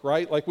take,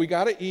 right? Like we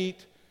got to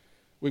eat,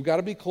 we've got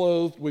to be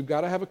clothed, we've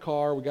got to have a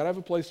car, we've got to have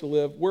a place to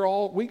live.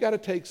 We got to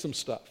take some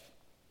stuff.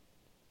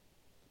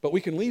 But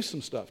we can leave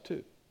some stuff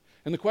too.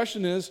 And the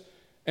question is,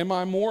 am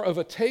I more of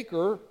a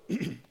taker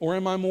or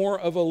am I more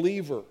of a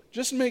leaver?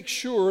 Just make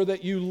sure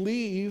that you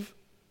leave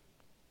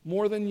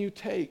more than you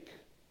take.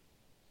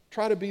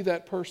 Try to be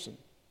that person.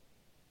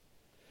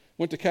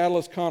 Went to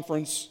Catalyst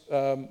Conference.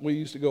 We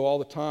used to go all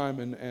the time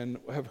and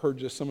have heard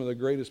just some of the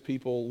greatest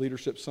people.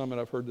 Leadership Summit.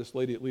 I've heard this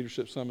lady at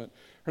Leadership Summit.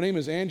 Her name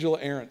is Angela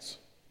Ahrendts.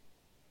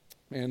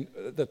 And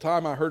at the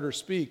time I heard her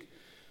speak,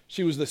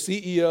 she was the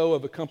CEO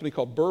of a company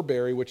called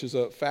Burberry, which is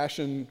a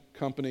fashion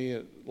company,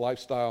 a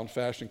lifestyle and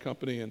fashion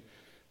company. And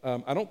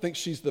I don't think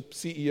she's the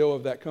CEO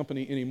of that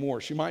company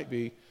anymore. She might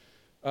be.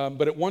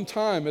 But at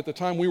the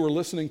time we were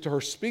listening to her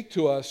speak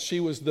to us, she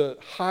was the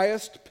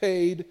highest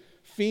paid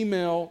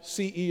female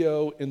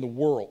CEO in the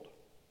world.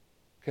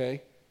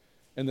 Okay?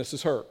 And this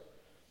is her.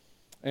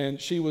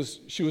 And she was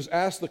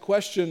asked the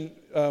question,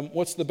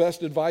 what's the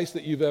best advice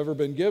that you've ever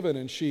been given?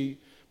 And she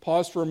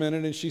paused for a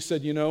minute and she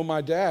said, my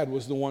dad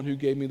was the one who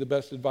gave me the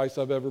best advice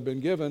I've ever been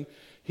given.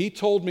 He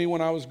told me when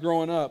I was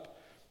growing up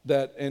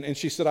that, and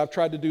she said, I've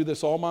tried to do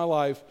this all my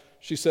life.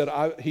 She said,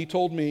 he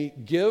told me,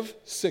 give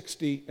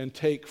 60 and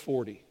take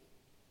 40.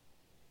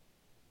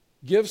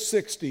 Give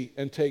 60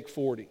 and take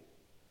 40.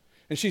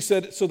 And she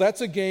said, so that's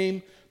a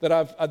game that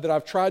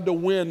I've tried to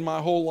win my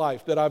whole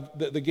life.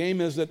 The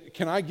game is that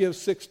can I give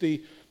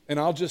 60 and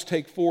I'll just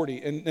take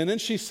 40. And then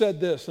she said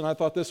this, and I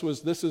thought this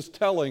is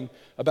telling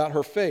about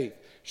her faith.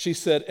 She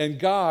said, and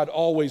God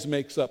always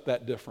makes up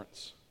that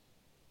difference.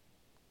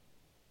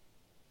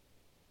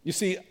 You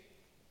see,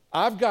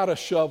 I've got a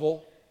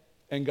shovel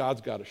and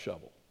God's got a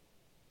shovel.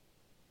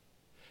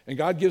 And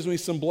God gives me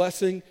some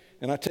blessing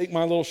and I take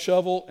my little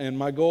shovel and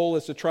my goal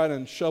is to try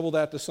to shovel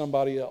that to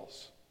somebody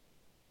else.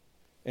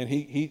 And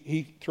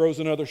he throws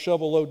another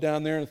shovel load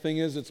down there and the thing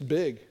is it's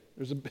big.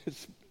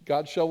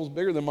 God's shovel's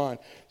bigger than mine.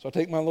 So I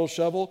take my little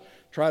shovel,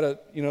 try to,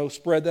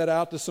 spread that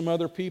out to some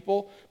other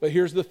people. But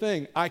here's the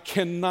thing. I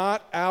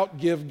cannot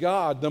outgive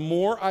God. The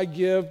more I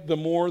give, the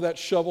more that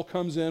shovel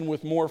comes in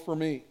with more for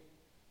me.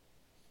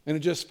 And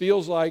it just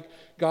feels like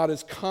God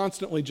is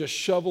constantly just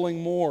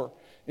shoveling more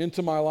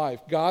into my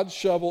life. God's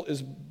shovel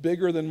is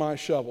bigger than my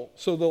shovel.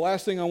 So the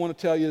last thing I want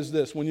to tell you is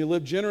this. When you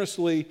live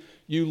generously,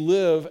 you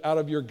live out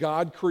of your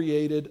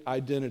God-created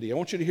identity. I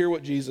want you to hear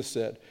what Jesus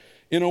said.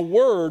 In a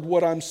word,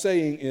 what I'm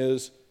saying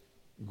is,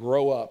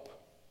 grow up.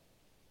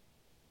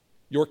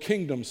 Your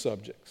kingdom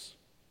subjects.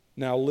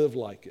 Now live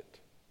like it.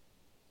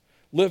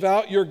 Live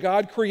out your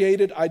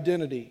God-created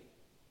identity.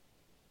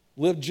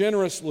 Live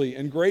generously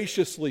and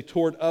graciously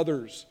toward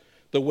others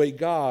the way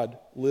God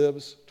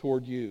lives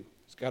toward you.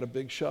 He's got a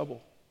big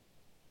shovel.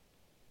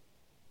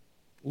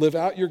 Live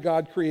out your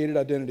God-created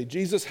identity.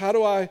 Jesus, how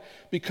do I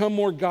become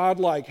more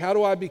God-like? How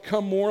do I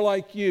become more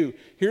like you?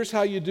 Here's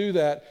how you do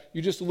that.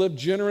 You just live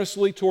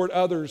generously toward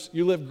others.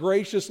 You live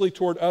graciously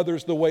toward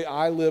others the way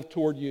I live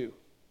toward you.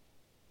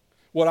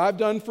 What I've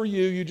done for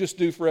you, you just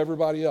do for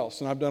everybody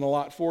else. And I've done a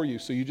lot for you.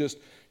 So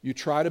you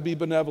try to be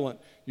benevolent.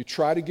 You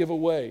try to give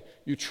away.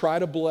 You try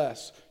to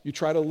bless. You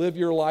try to live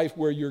your life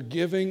where you're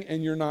giving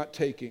and you're not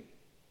taking.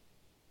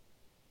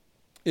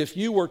 If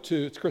you were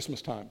to, it's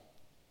Christmas time.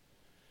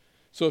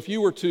 So if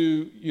you were to,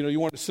 you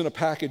want to send a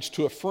package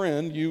to a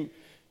friend,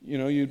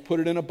 you'd put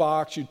it in a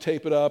box, you'd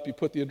tape it up, you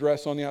put the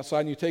address on the outside,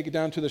 and you take it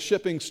down to the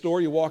shipping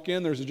store. You walk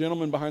in, there's a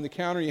gentleman behind the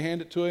counter, you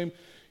hand it to him.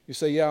 You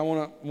say, yeah, I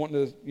want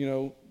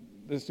to,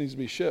 this needs to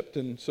be shipped.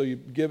 And so you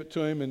give it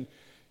to him and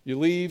you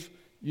leave.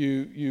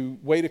 You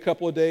wait a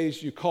couple of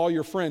days, you call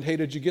your friend, hey,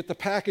 did you get the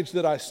package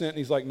that I sent? And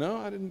he's like, no,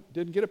 I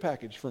didn't get a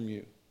package from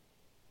you.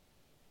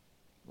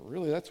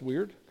 Really, that's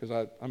weird,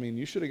 because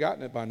you should have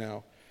gotten it by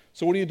now.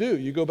 So what do?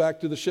 You go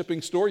back to the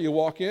shipping store, you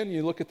walk in,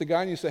 you look at the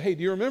guy and you say, hey,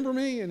 do you remember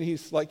me? And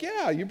he's like,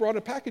 yeah, you brought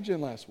a package in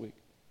last week.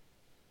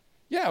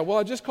 Yeah, well,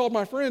 I just called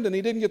my friend and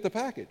he didn't get the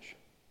package.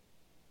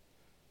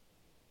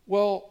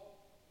 Well,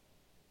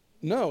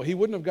 no, he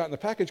wouldn't have gotten the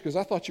package because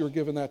I thought you were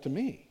giving that to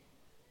me.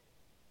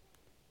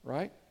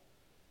 Right?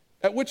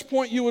 At which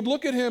point you would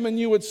look at him and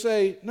you would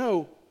say,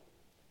 no,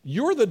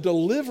 you're the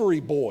delivery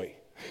boy,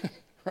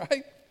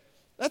 right?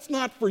 That's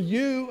not for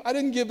you. I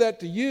didn't give that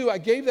to you. I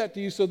gave that to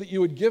you so that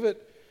you would give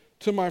it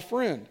to my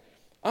friend.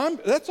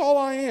 That's all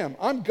I am.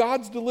 I'm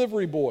God's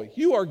delivery boy.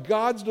 You are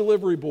God's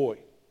delivery boy.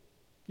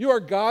 You are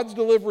God's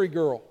delivery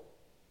girl.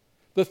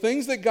 The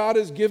things that God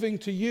is giving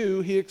to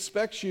you, He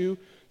expects you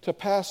to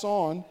pass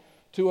on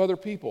to other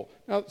people.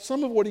 Now,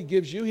 some of what he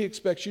gives you, he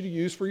expects you to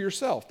use for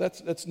yourself.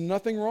 That's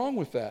nothing wrong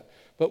with that.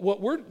 But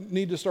what we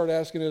need to start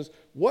asking is,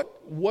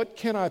 what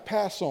can I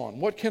pass on?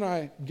 What can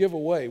I give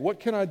away? What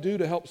can I do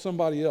to help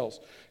somebody else?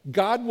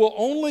 God will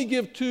only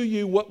give to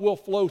you what will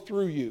flow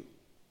through you.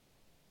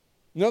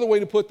 Another way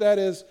to put that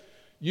is,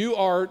 you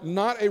are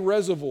not a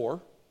reservoir.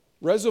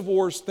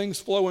 Reservoirs, things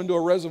flow into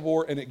a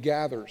reservoir and it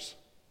gathers.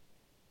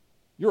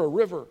 You're a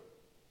river.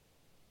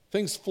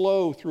 Things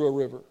flow through a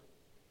river.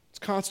 It's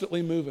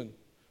constantly moving.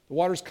 The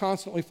water's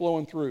constantly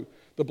flowing through.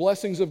 The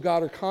blessings of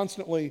God are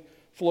constantly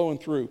flowing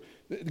through.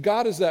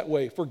 God is that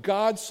way. For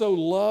God so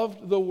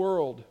loved the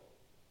world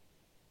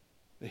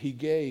that he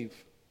gave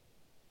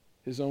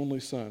his only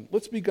son.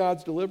 Let's be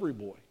God's delivery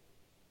boy.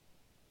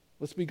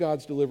 Let's be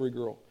God's delivery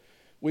girl.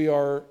 We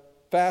are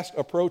fast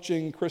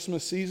approaching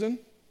Christmas season,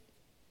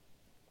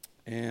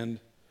 and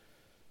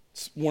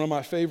one of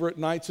my favorite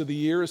nights of the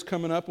year is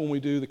coming up when we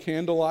do the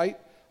candlelight.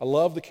 I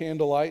love the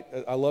candlelight.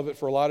 I love it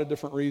for a lot of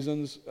different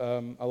reasons.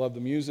 I love the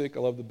music. I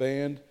love the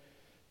band.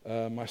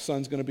 My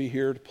son's going to be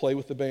here to play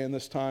with the band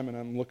this time, and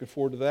I'm looking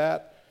forward to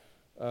that.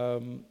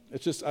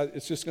 It's just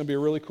going to be a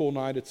really cool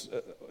night.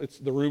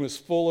 The room is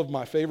full of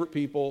my favorite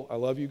people. I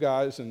love you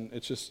guys, and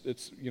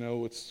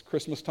it's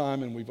Christmas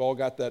time, and we've all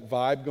got that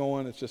vibe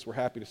going. It's just we're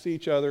happy to see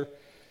each other,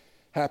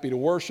 happy to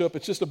worship.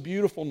 It's just a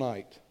beautiful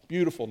night,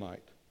 beautiful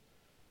night.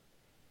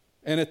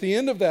 And at the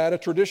end of that, a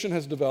tradition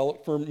has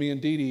developed for me and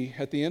Dee Dee.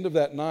 At the end of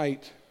that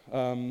night,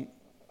 I'm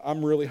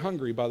really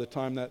hungry by the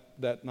time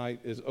that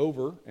night is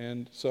over.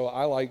 And so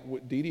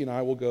Dee Dee and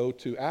I will go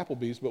to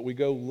Applebee's, but we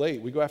go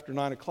late. We go after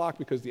 9 o'clock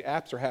because the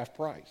apps are half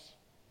price.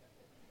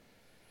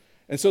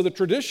 And so the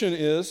tradition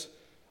is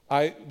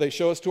they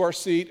show us to our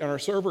seat, and our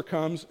server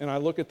comes, and I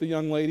look at the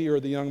young lady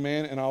or the young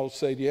man, and I'll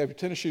say, do you have your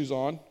tennis shoes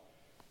on?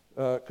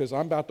 Because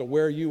I'm about to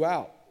wear you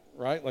out,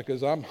 right?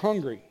 Because I'm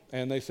hungry.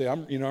 And they say,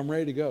 I'm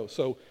ready to go.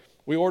 So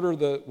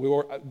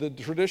the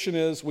tradition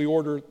is we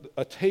order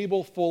a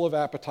table full of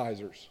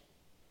appetizers.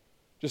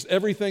 Just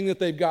everything that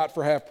they've got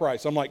for half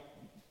price. I'm like,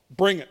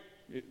 bring it.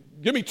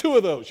 Give me 2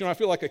 of those. I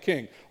feel like a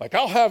king. Like,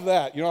 I'll have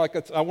that.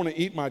 I want to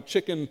eat my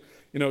chicken,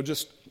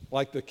 just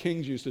like the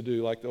kings used to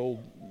do, like the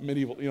old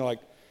medieval, like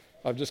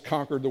I've just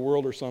conquered the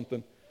world or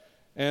something.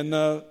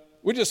 And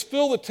we just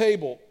fill the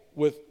table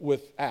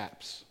with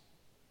apps.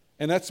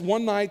 And that's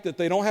one night that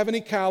they don't have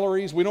any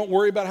calories. We don't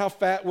worry about how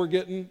fat we're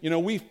getting.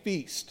 We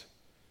feast.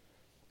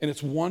 And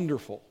it's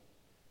wonderful.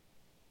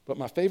 But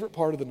my favorite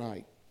part of the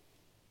night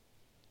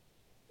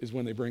is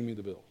when they bring me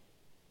the bill.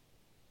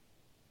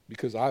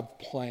 Because I've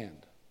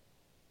planned.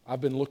 I've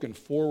been looking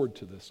forward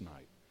to this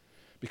night.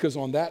 Because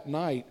on that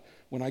night,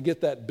 when I get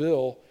that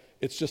bill,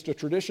 it's just a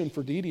tradition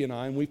for Dee Dee and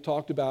I, and we've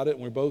talked about it,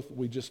 and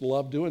we just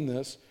love doing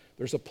this.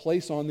 There's a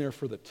place on there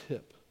for the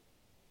tip.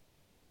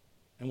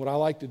 And what I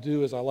like to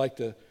do is I like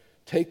to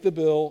take the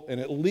bill and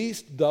at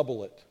least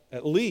double it.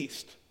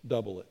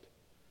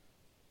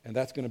 And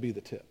that's going to be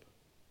the tip.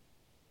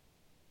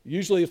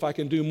 Usually if I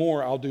can do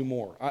more, I'll do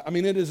more.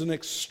 It is an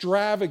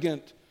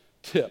extravagant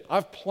tip.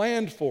 I've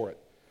planned for it.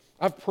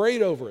 I've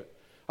prayed over it.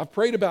 I've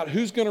prayed about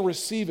who's going to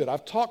receive it.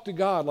 I've talked to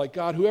God, like,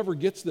 God, whoever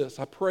gets this,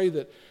 I pray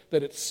that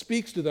it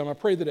speaks to them. I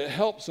pray that it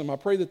helps them. I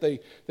pray that they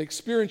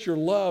experience your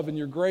love and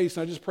your grace.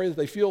 And I just pray that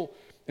they feel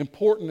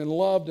important and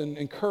loved and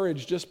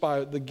encouraged just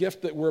by the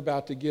gift that we're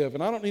about to give.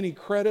 And I don't need any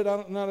credit.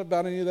 Not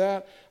about any of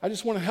that. I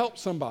just want to help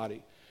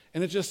somebody.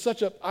 And it's just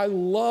I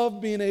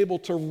love being able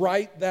to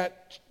write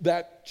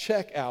that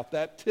check out,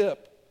 that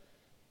tip,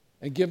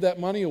 and give that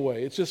money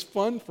away. It's just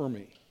fun for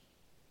me.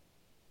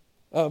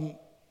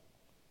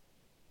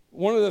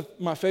 One of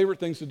my favorite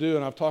things to do,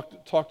 and I've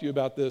talked to you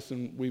about this,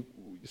 and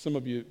some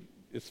of you,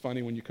 it's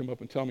funny when you come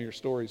up and tell me your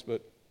stories,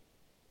 but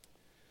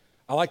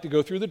I like to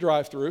go through the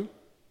drive-thru,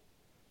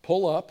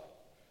 pull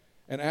up,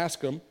 and ask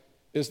them,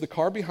 is the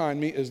car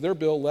behind me, is their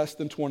bill less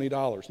than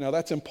 $20? Now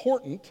that's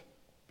important,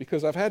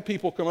 because I've had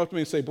people come up to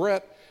me and say,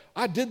 Brett,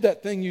 I did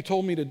that thing you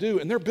told me to do,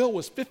 and their bill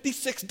was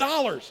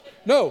 $56.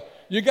 No,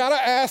 you got to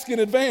ask in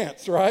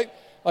advance, right?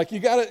 Like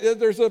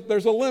there's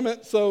a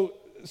limit, so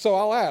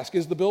I'll ask,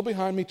 is the bill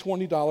behind me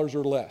 $20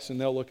 or less? And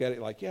they'll look at it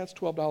like, yeah, it's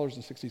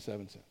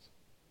 $12.67.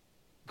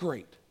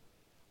 Great.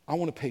 I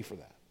want to pay for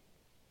that.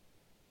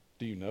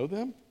 Do you know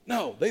them?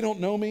 No, they don't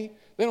know me.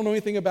 They don't know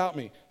anything about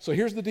me. So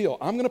here's the deal.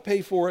 I'm going to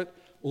pay for it.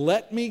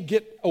 Let me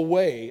get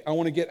away. I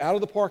want to get out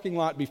of the parking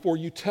lot before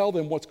you tell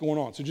them what's going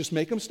on. So just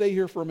make them stay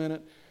here for a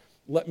minute.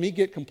 Let me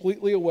get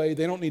completely away.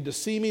 They don't need to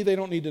see me. They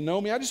don't need to know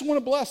me. I just want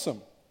to bless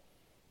them.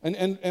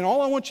 And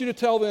all I want you to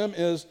tell them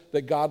is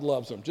that God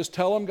loves them. Just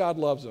tell them God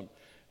loves them.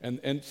 And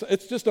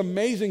it's just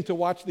amazing to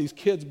watch these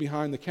kids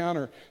behind the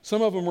counter.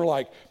 Some of them are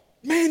like,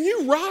 man,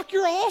 you rock.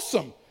 You're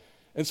awesome.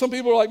 And some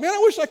people are like, man, I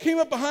wish I came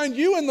up behind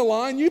you in the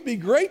line. You'd be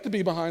great to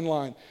be behind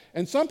line.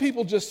 And some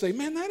people just say,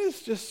 man, that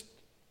is just,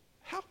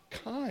 how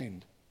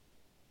kind.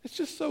 It's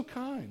just so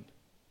kind.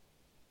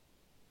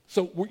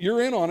 So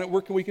you're in on it.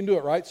 We can do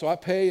it, right? So I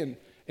pay and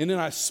then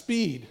I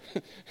speed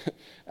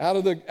out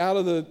of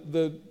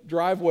the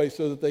driveway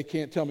so that they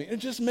can't tell me. It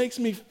just makes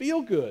me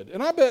feel good.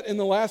 And I bet in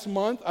the last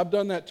month I've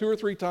done that 2 or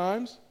 3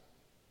 times.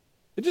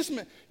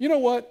 You know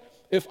what?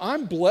 If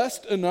I'm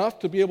blessed enough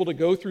to be able to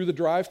go through the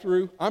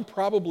drive-thru, I'm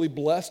probably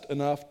blessed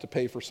enough to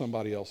pay for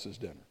somebody else's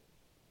dinner.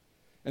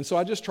 And so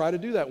I just try to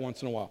do that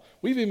once in a while.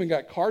 We've even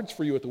got cards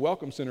for you at the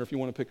Welcome Center if you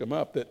want to pick them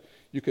up, that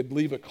you could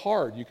leave a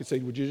card. You could say,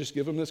 would you just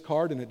give them this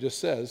card? And it just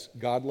says,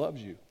 God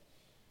loves you.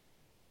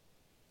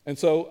 And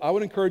so I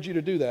would encourage you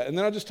to do that. And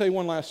then I'll just tell you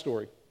one last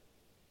story.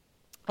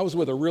 I was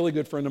with a really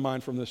good friend of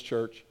mine from this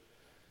church.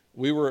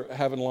 We were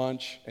having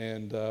lunch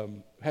and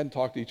hadn't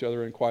talked to each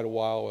other in quite a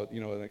while,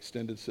 an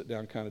extended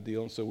sit-down kind of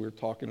deal. And so we were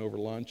talking over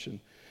lunch.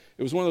 And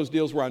it was one of those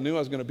deals where I knew I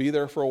was going to be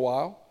there for a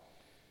while.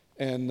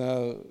 And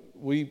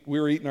we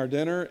were eating our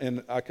dinner,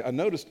 and I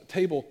noticed a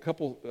table,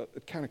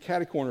 kind of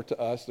catty corner to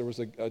us. There was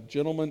a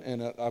gentleman,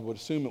 and I would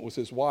assume it was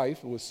his wife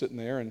who was sitting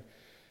there. And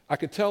I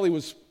could tell he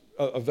was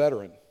a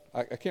veteran.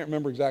 I can't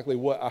remember exactly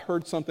what. I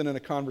heard something in a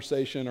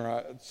conversation,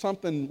 or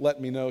something let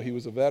me know he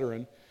was a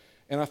veteran.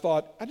 And I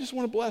thought, I just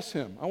want to bless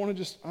him. I want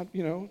to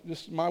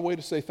just my way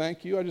to say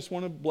thank you. I just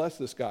want to bless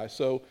this guy.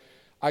 So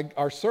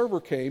our server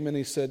came, and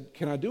he said,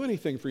 can I do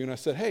anything for you? And I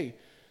said, hey,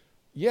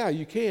 yeah,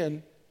 you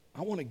can.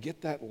 I want to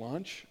get that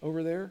lunch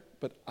over there,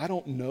 but I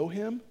don't know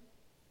him,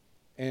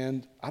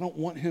 and I don't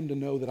want him to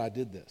know that I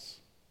did this.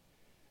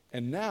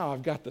 And now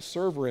I've got the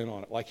server in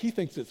on it. Like, he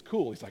thinks it's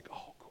cool. He's like,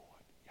 oh, cool.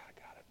 Yeah, I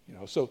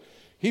got it. So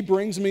he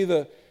brings me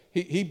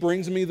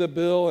the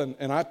bill,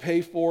 and I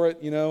pay for it,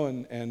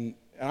 and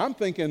I'm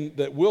thinking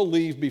that we'll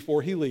leave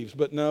before he leaves.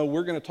 But no,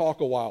 we're going to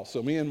talk a while.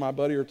 So me and my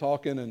buddy are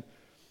talking, and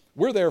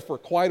we're there for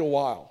quite a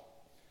while.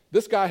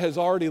 This guy has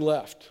already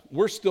left.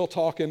 We're still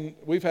talking.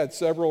 We've had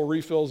several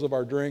refills of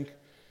our drink.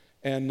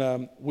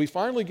 And we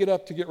finally get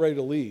up to get ready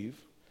to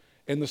leave.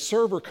 And the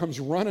server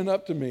comes running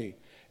up to me.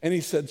 And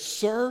he said,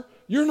 sir,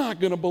 you're not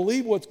going to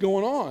believe what's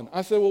going on.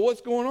 I said, well, what's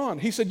going on?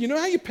 He said, you know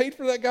how you paid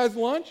for that guy's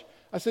lunch?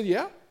 I said,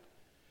 yeah.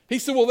 He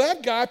said, well,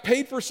 that guy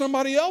paid for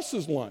somebody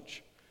else's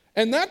lunch.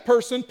 And that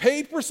person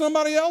paid for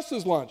somebody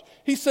else's lunch.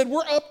 He said,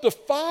 we're up to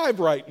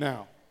 5 right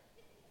now.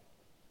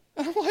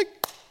 And I'm like,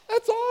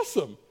 that's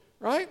awesome,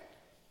 right?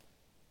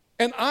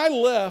 And I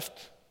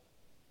left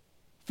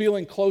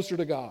feeling closer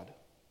to God.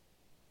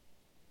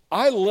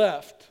 I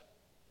left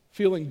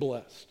feeling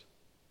blessed.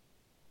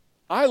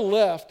 I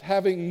left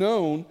having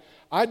known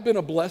I'd been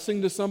a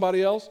blessing to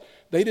somebody else.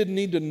 They didn't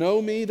need to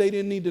know me. They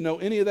didn't need to know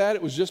any of that.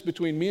 It was just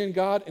between me and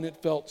God, and it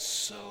felt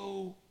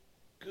so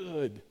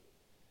good.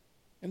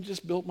 And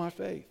just built my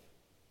faith.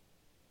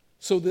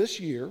 So this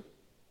year,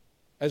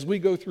 as we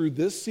go through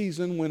this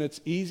season when it's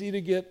easy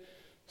to get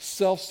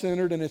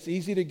self-centered, and it's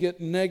easy to get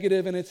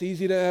negative, and it's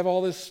easy to have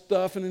all this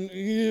stuff, and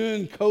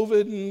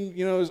COVID, and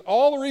there's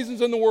all the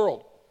reasons in the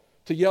world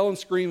to yell and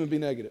scream and be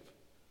negative.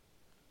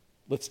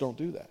 Let's don't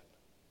do that.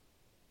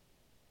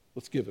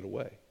 Let's give it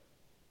away.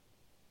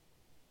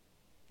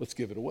 Let's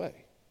give it away.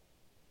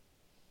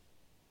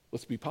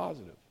 Let's be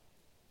positive.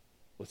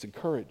 Let's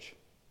encourage.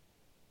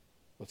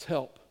 Let's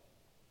help.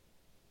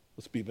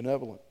 Let's be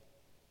benevolent.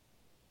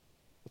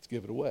 Let's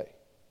give it away.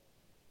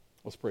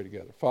 Let's pray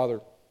together.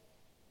 Father,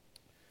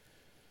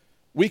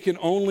 we can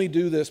only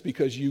do this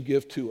because you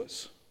give to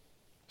us.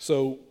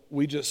 So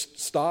we just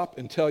stop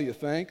and tell you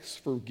thanks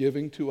for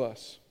giving to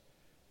us.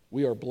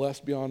 We are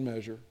blessed beyond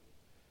measure.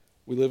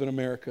 We live in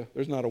America.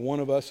 There's not a one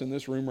of us in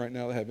this room right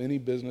now that have any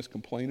business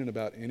complaining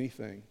about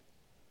anything.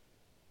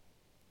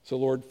 So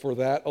Lord, for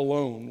that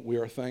alone, we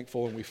are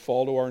thankful, and we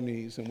fall to our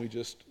knees, and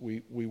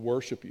we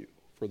worship you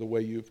for the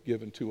way you've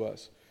given to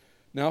us.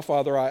 Now,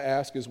 Father, I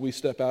ask as we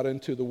step out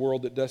into the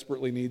world that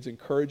desperately needs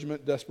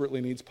encouragement,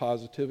 desperately needs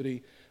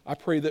positivity, I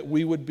pray that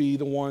we would be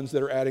the ones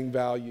that are adding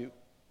value.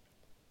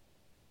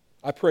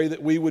 I pray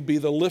that we would be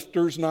the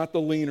lifters, not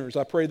the leaners.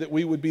 I pray that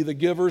we would be the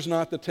givers,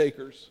 not the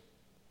takers.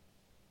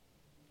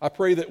 I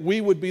pray that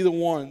we would be the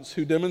ones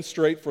who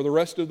demonstrate for the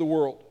rest of the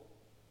world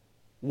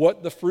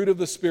what the fruit of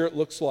the Spirit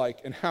looks like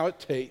and how it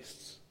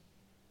tastes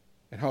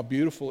and how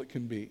beautiful it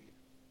can be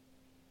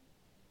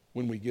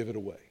when we give it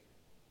away.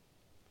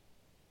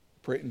 I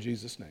pray it in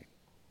Jesus' name.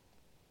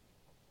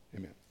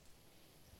 Amen.